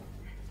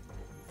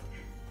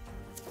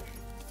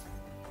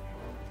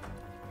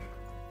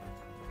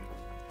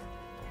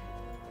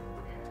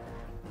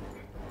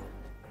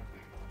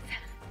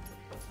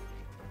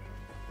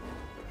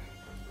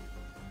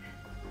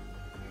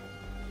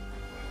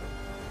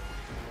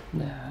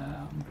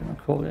 Now I'm gonna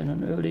call in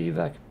an early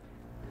evac.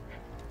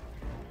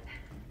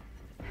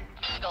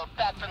 Eagle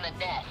back from the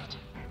nest.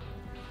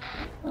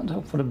 And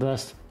hope for the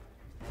best.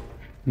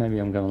 Maybe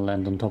I'm gonna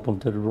land on top of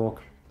the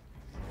rock.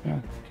 Yeah,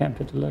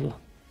 camp it a little.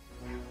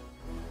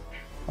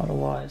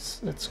 Otherwise,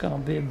 it's gonna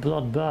be a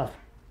bloodbath.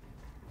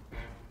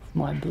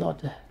 My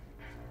blood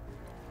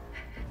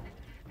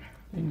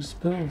being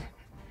spilled.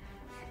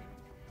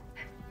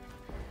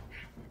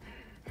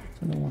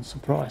 To no one's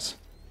surprise.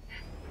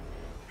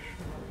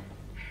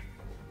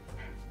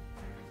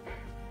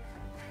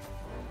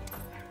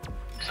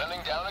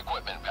 Sending down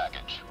equipment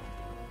package.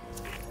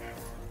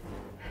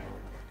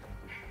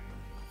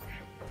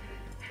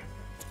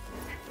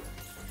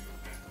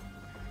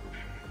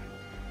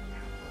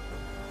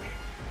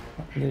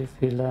 I believe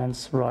he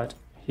lands right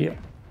here.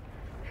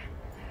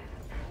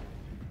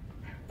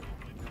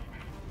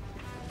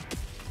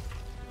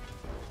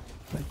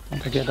 Wait,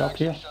 can't I get up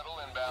here? Shuttle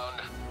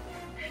inbound.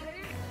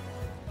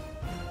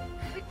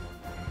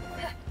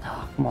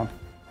 Oh, come on.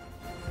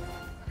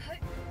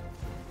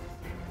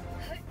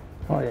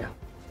 Oh yeah.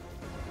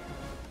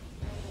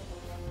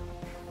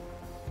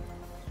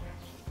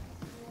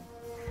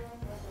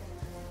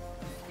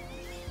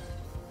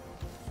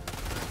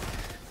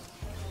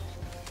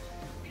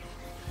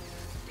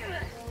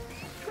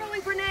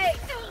 Throwing grenade.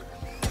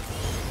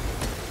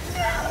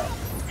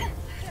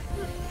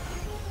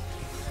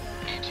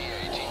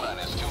 ETA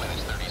T-minus 2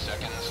 minutes 30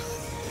 seconds.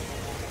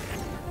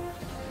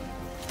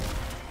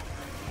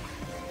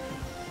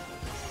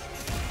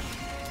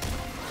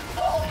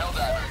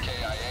 Helldiver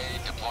KIA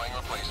deploying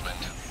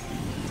replacement.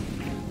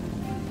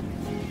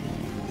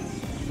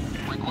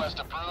 Request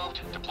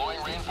approved. Deploying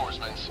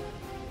reinforcements.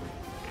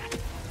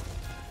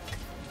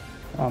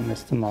 I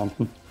missed the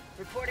mountain.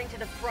 Reporting to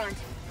the front.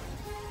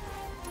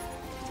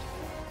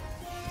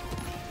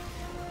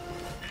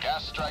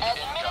 Gas strike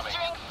incoming.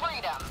 Administering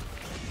freedom.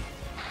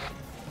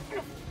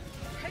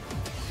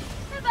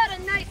 How about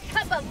a nice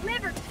cup of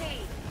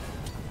liberty?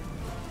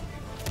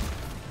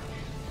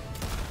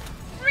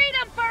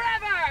 Freedom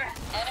forever!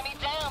 Enemy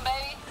down,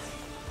 baby.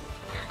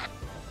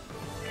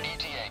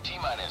 ETA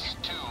T-minus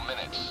 2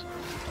 minutes.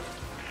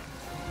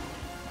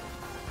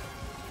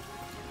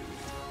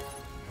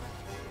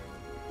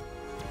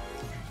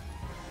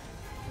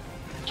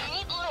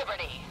 Eat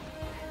liberty.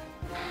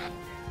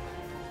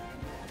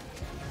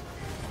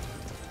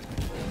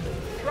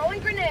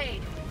 Throwing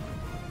grenade.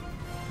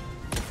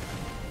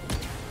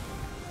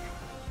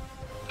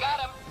 Got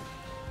him.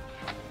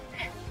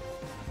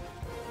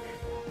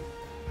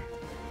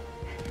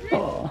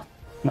 Oh,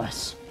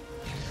 nice.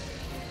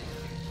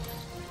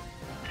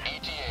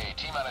 ETA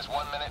T-minus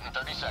 1 minute and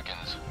 30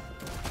 seconds.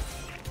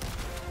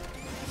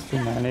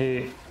 Too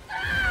many.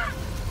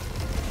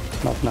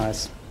 Not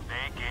nice.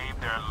 They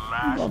gave their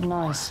last Not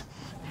nice.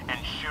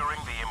 ensuring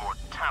the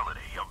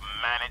immortality of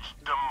managed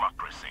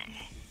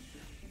democracy.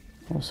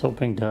 I was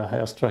hoping the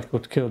airstrike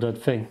would kill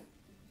that thing.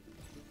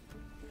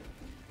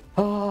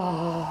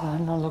 Ah,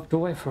 and I looked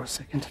away for a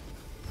second.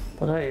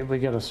 But hey, we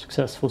got a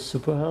successful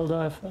super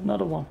Helldive,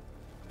 another one.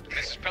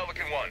 This is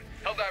Pelican 1.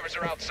 Helldivers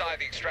are outside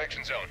the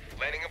extraction zone.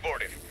 Landing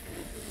aborted.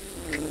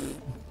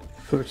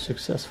 Third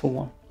successful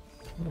one.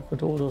 Look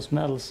at all those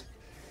medals.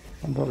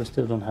 I probably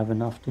still don't have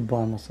enough to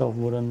buy myself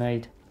with a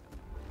nade.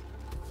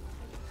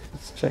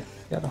 Let's check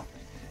together.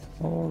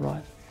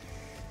 Alright.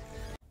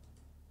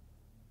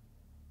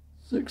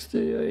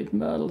 68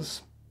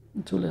 medals.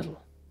 Too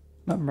little.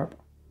 Memorable.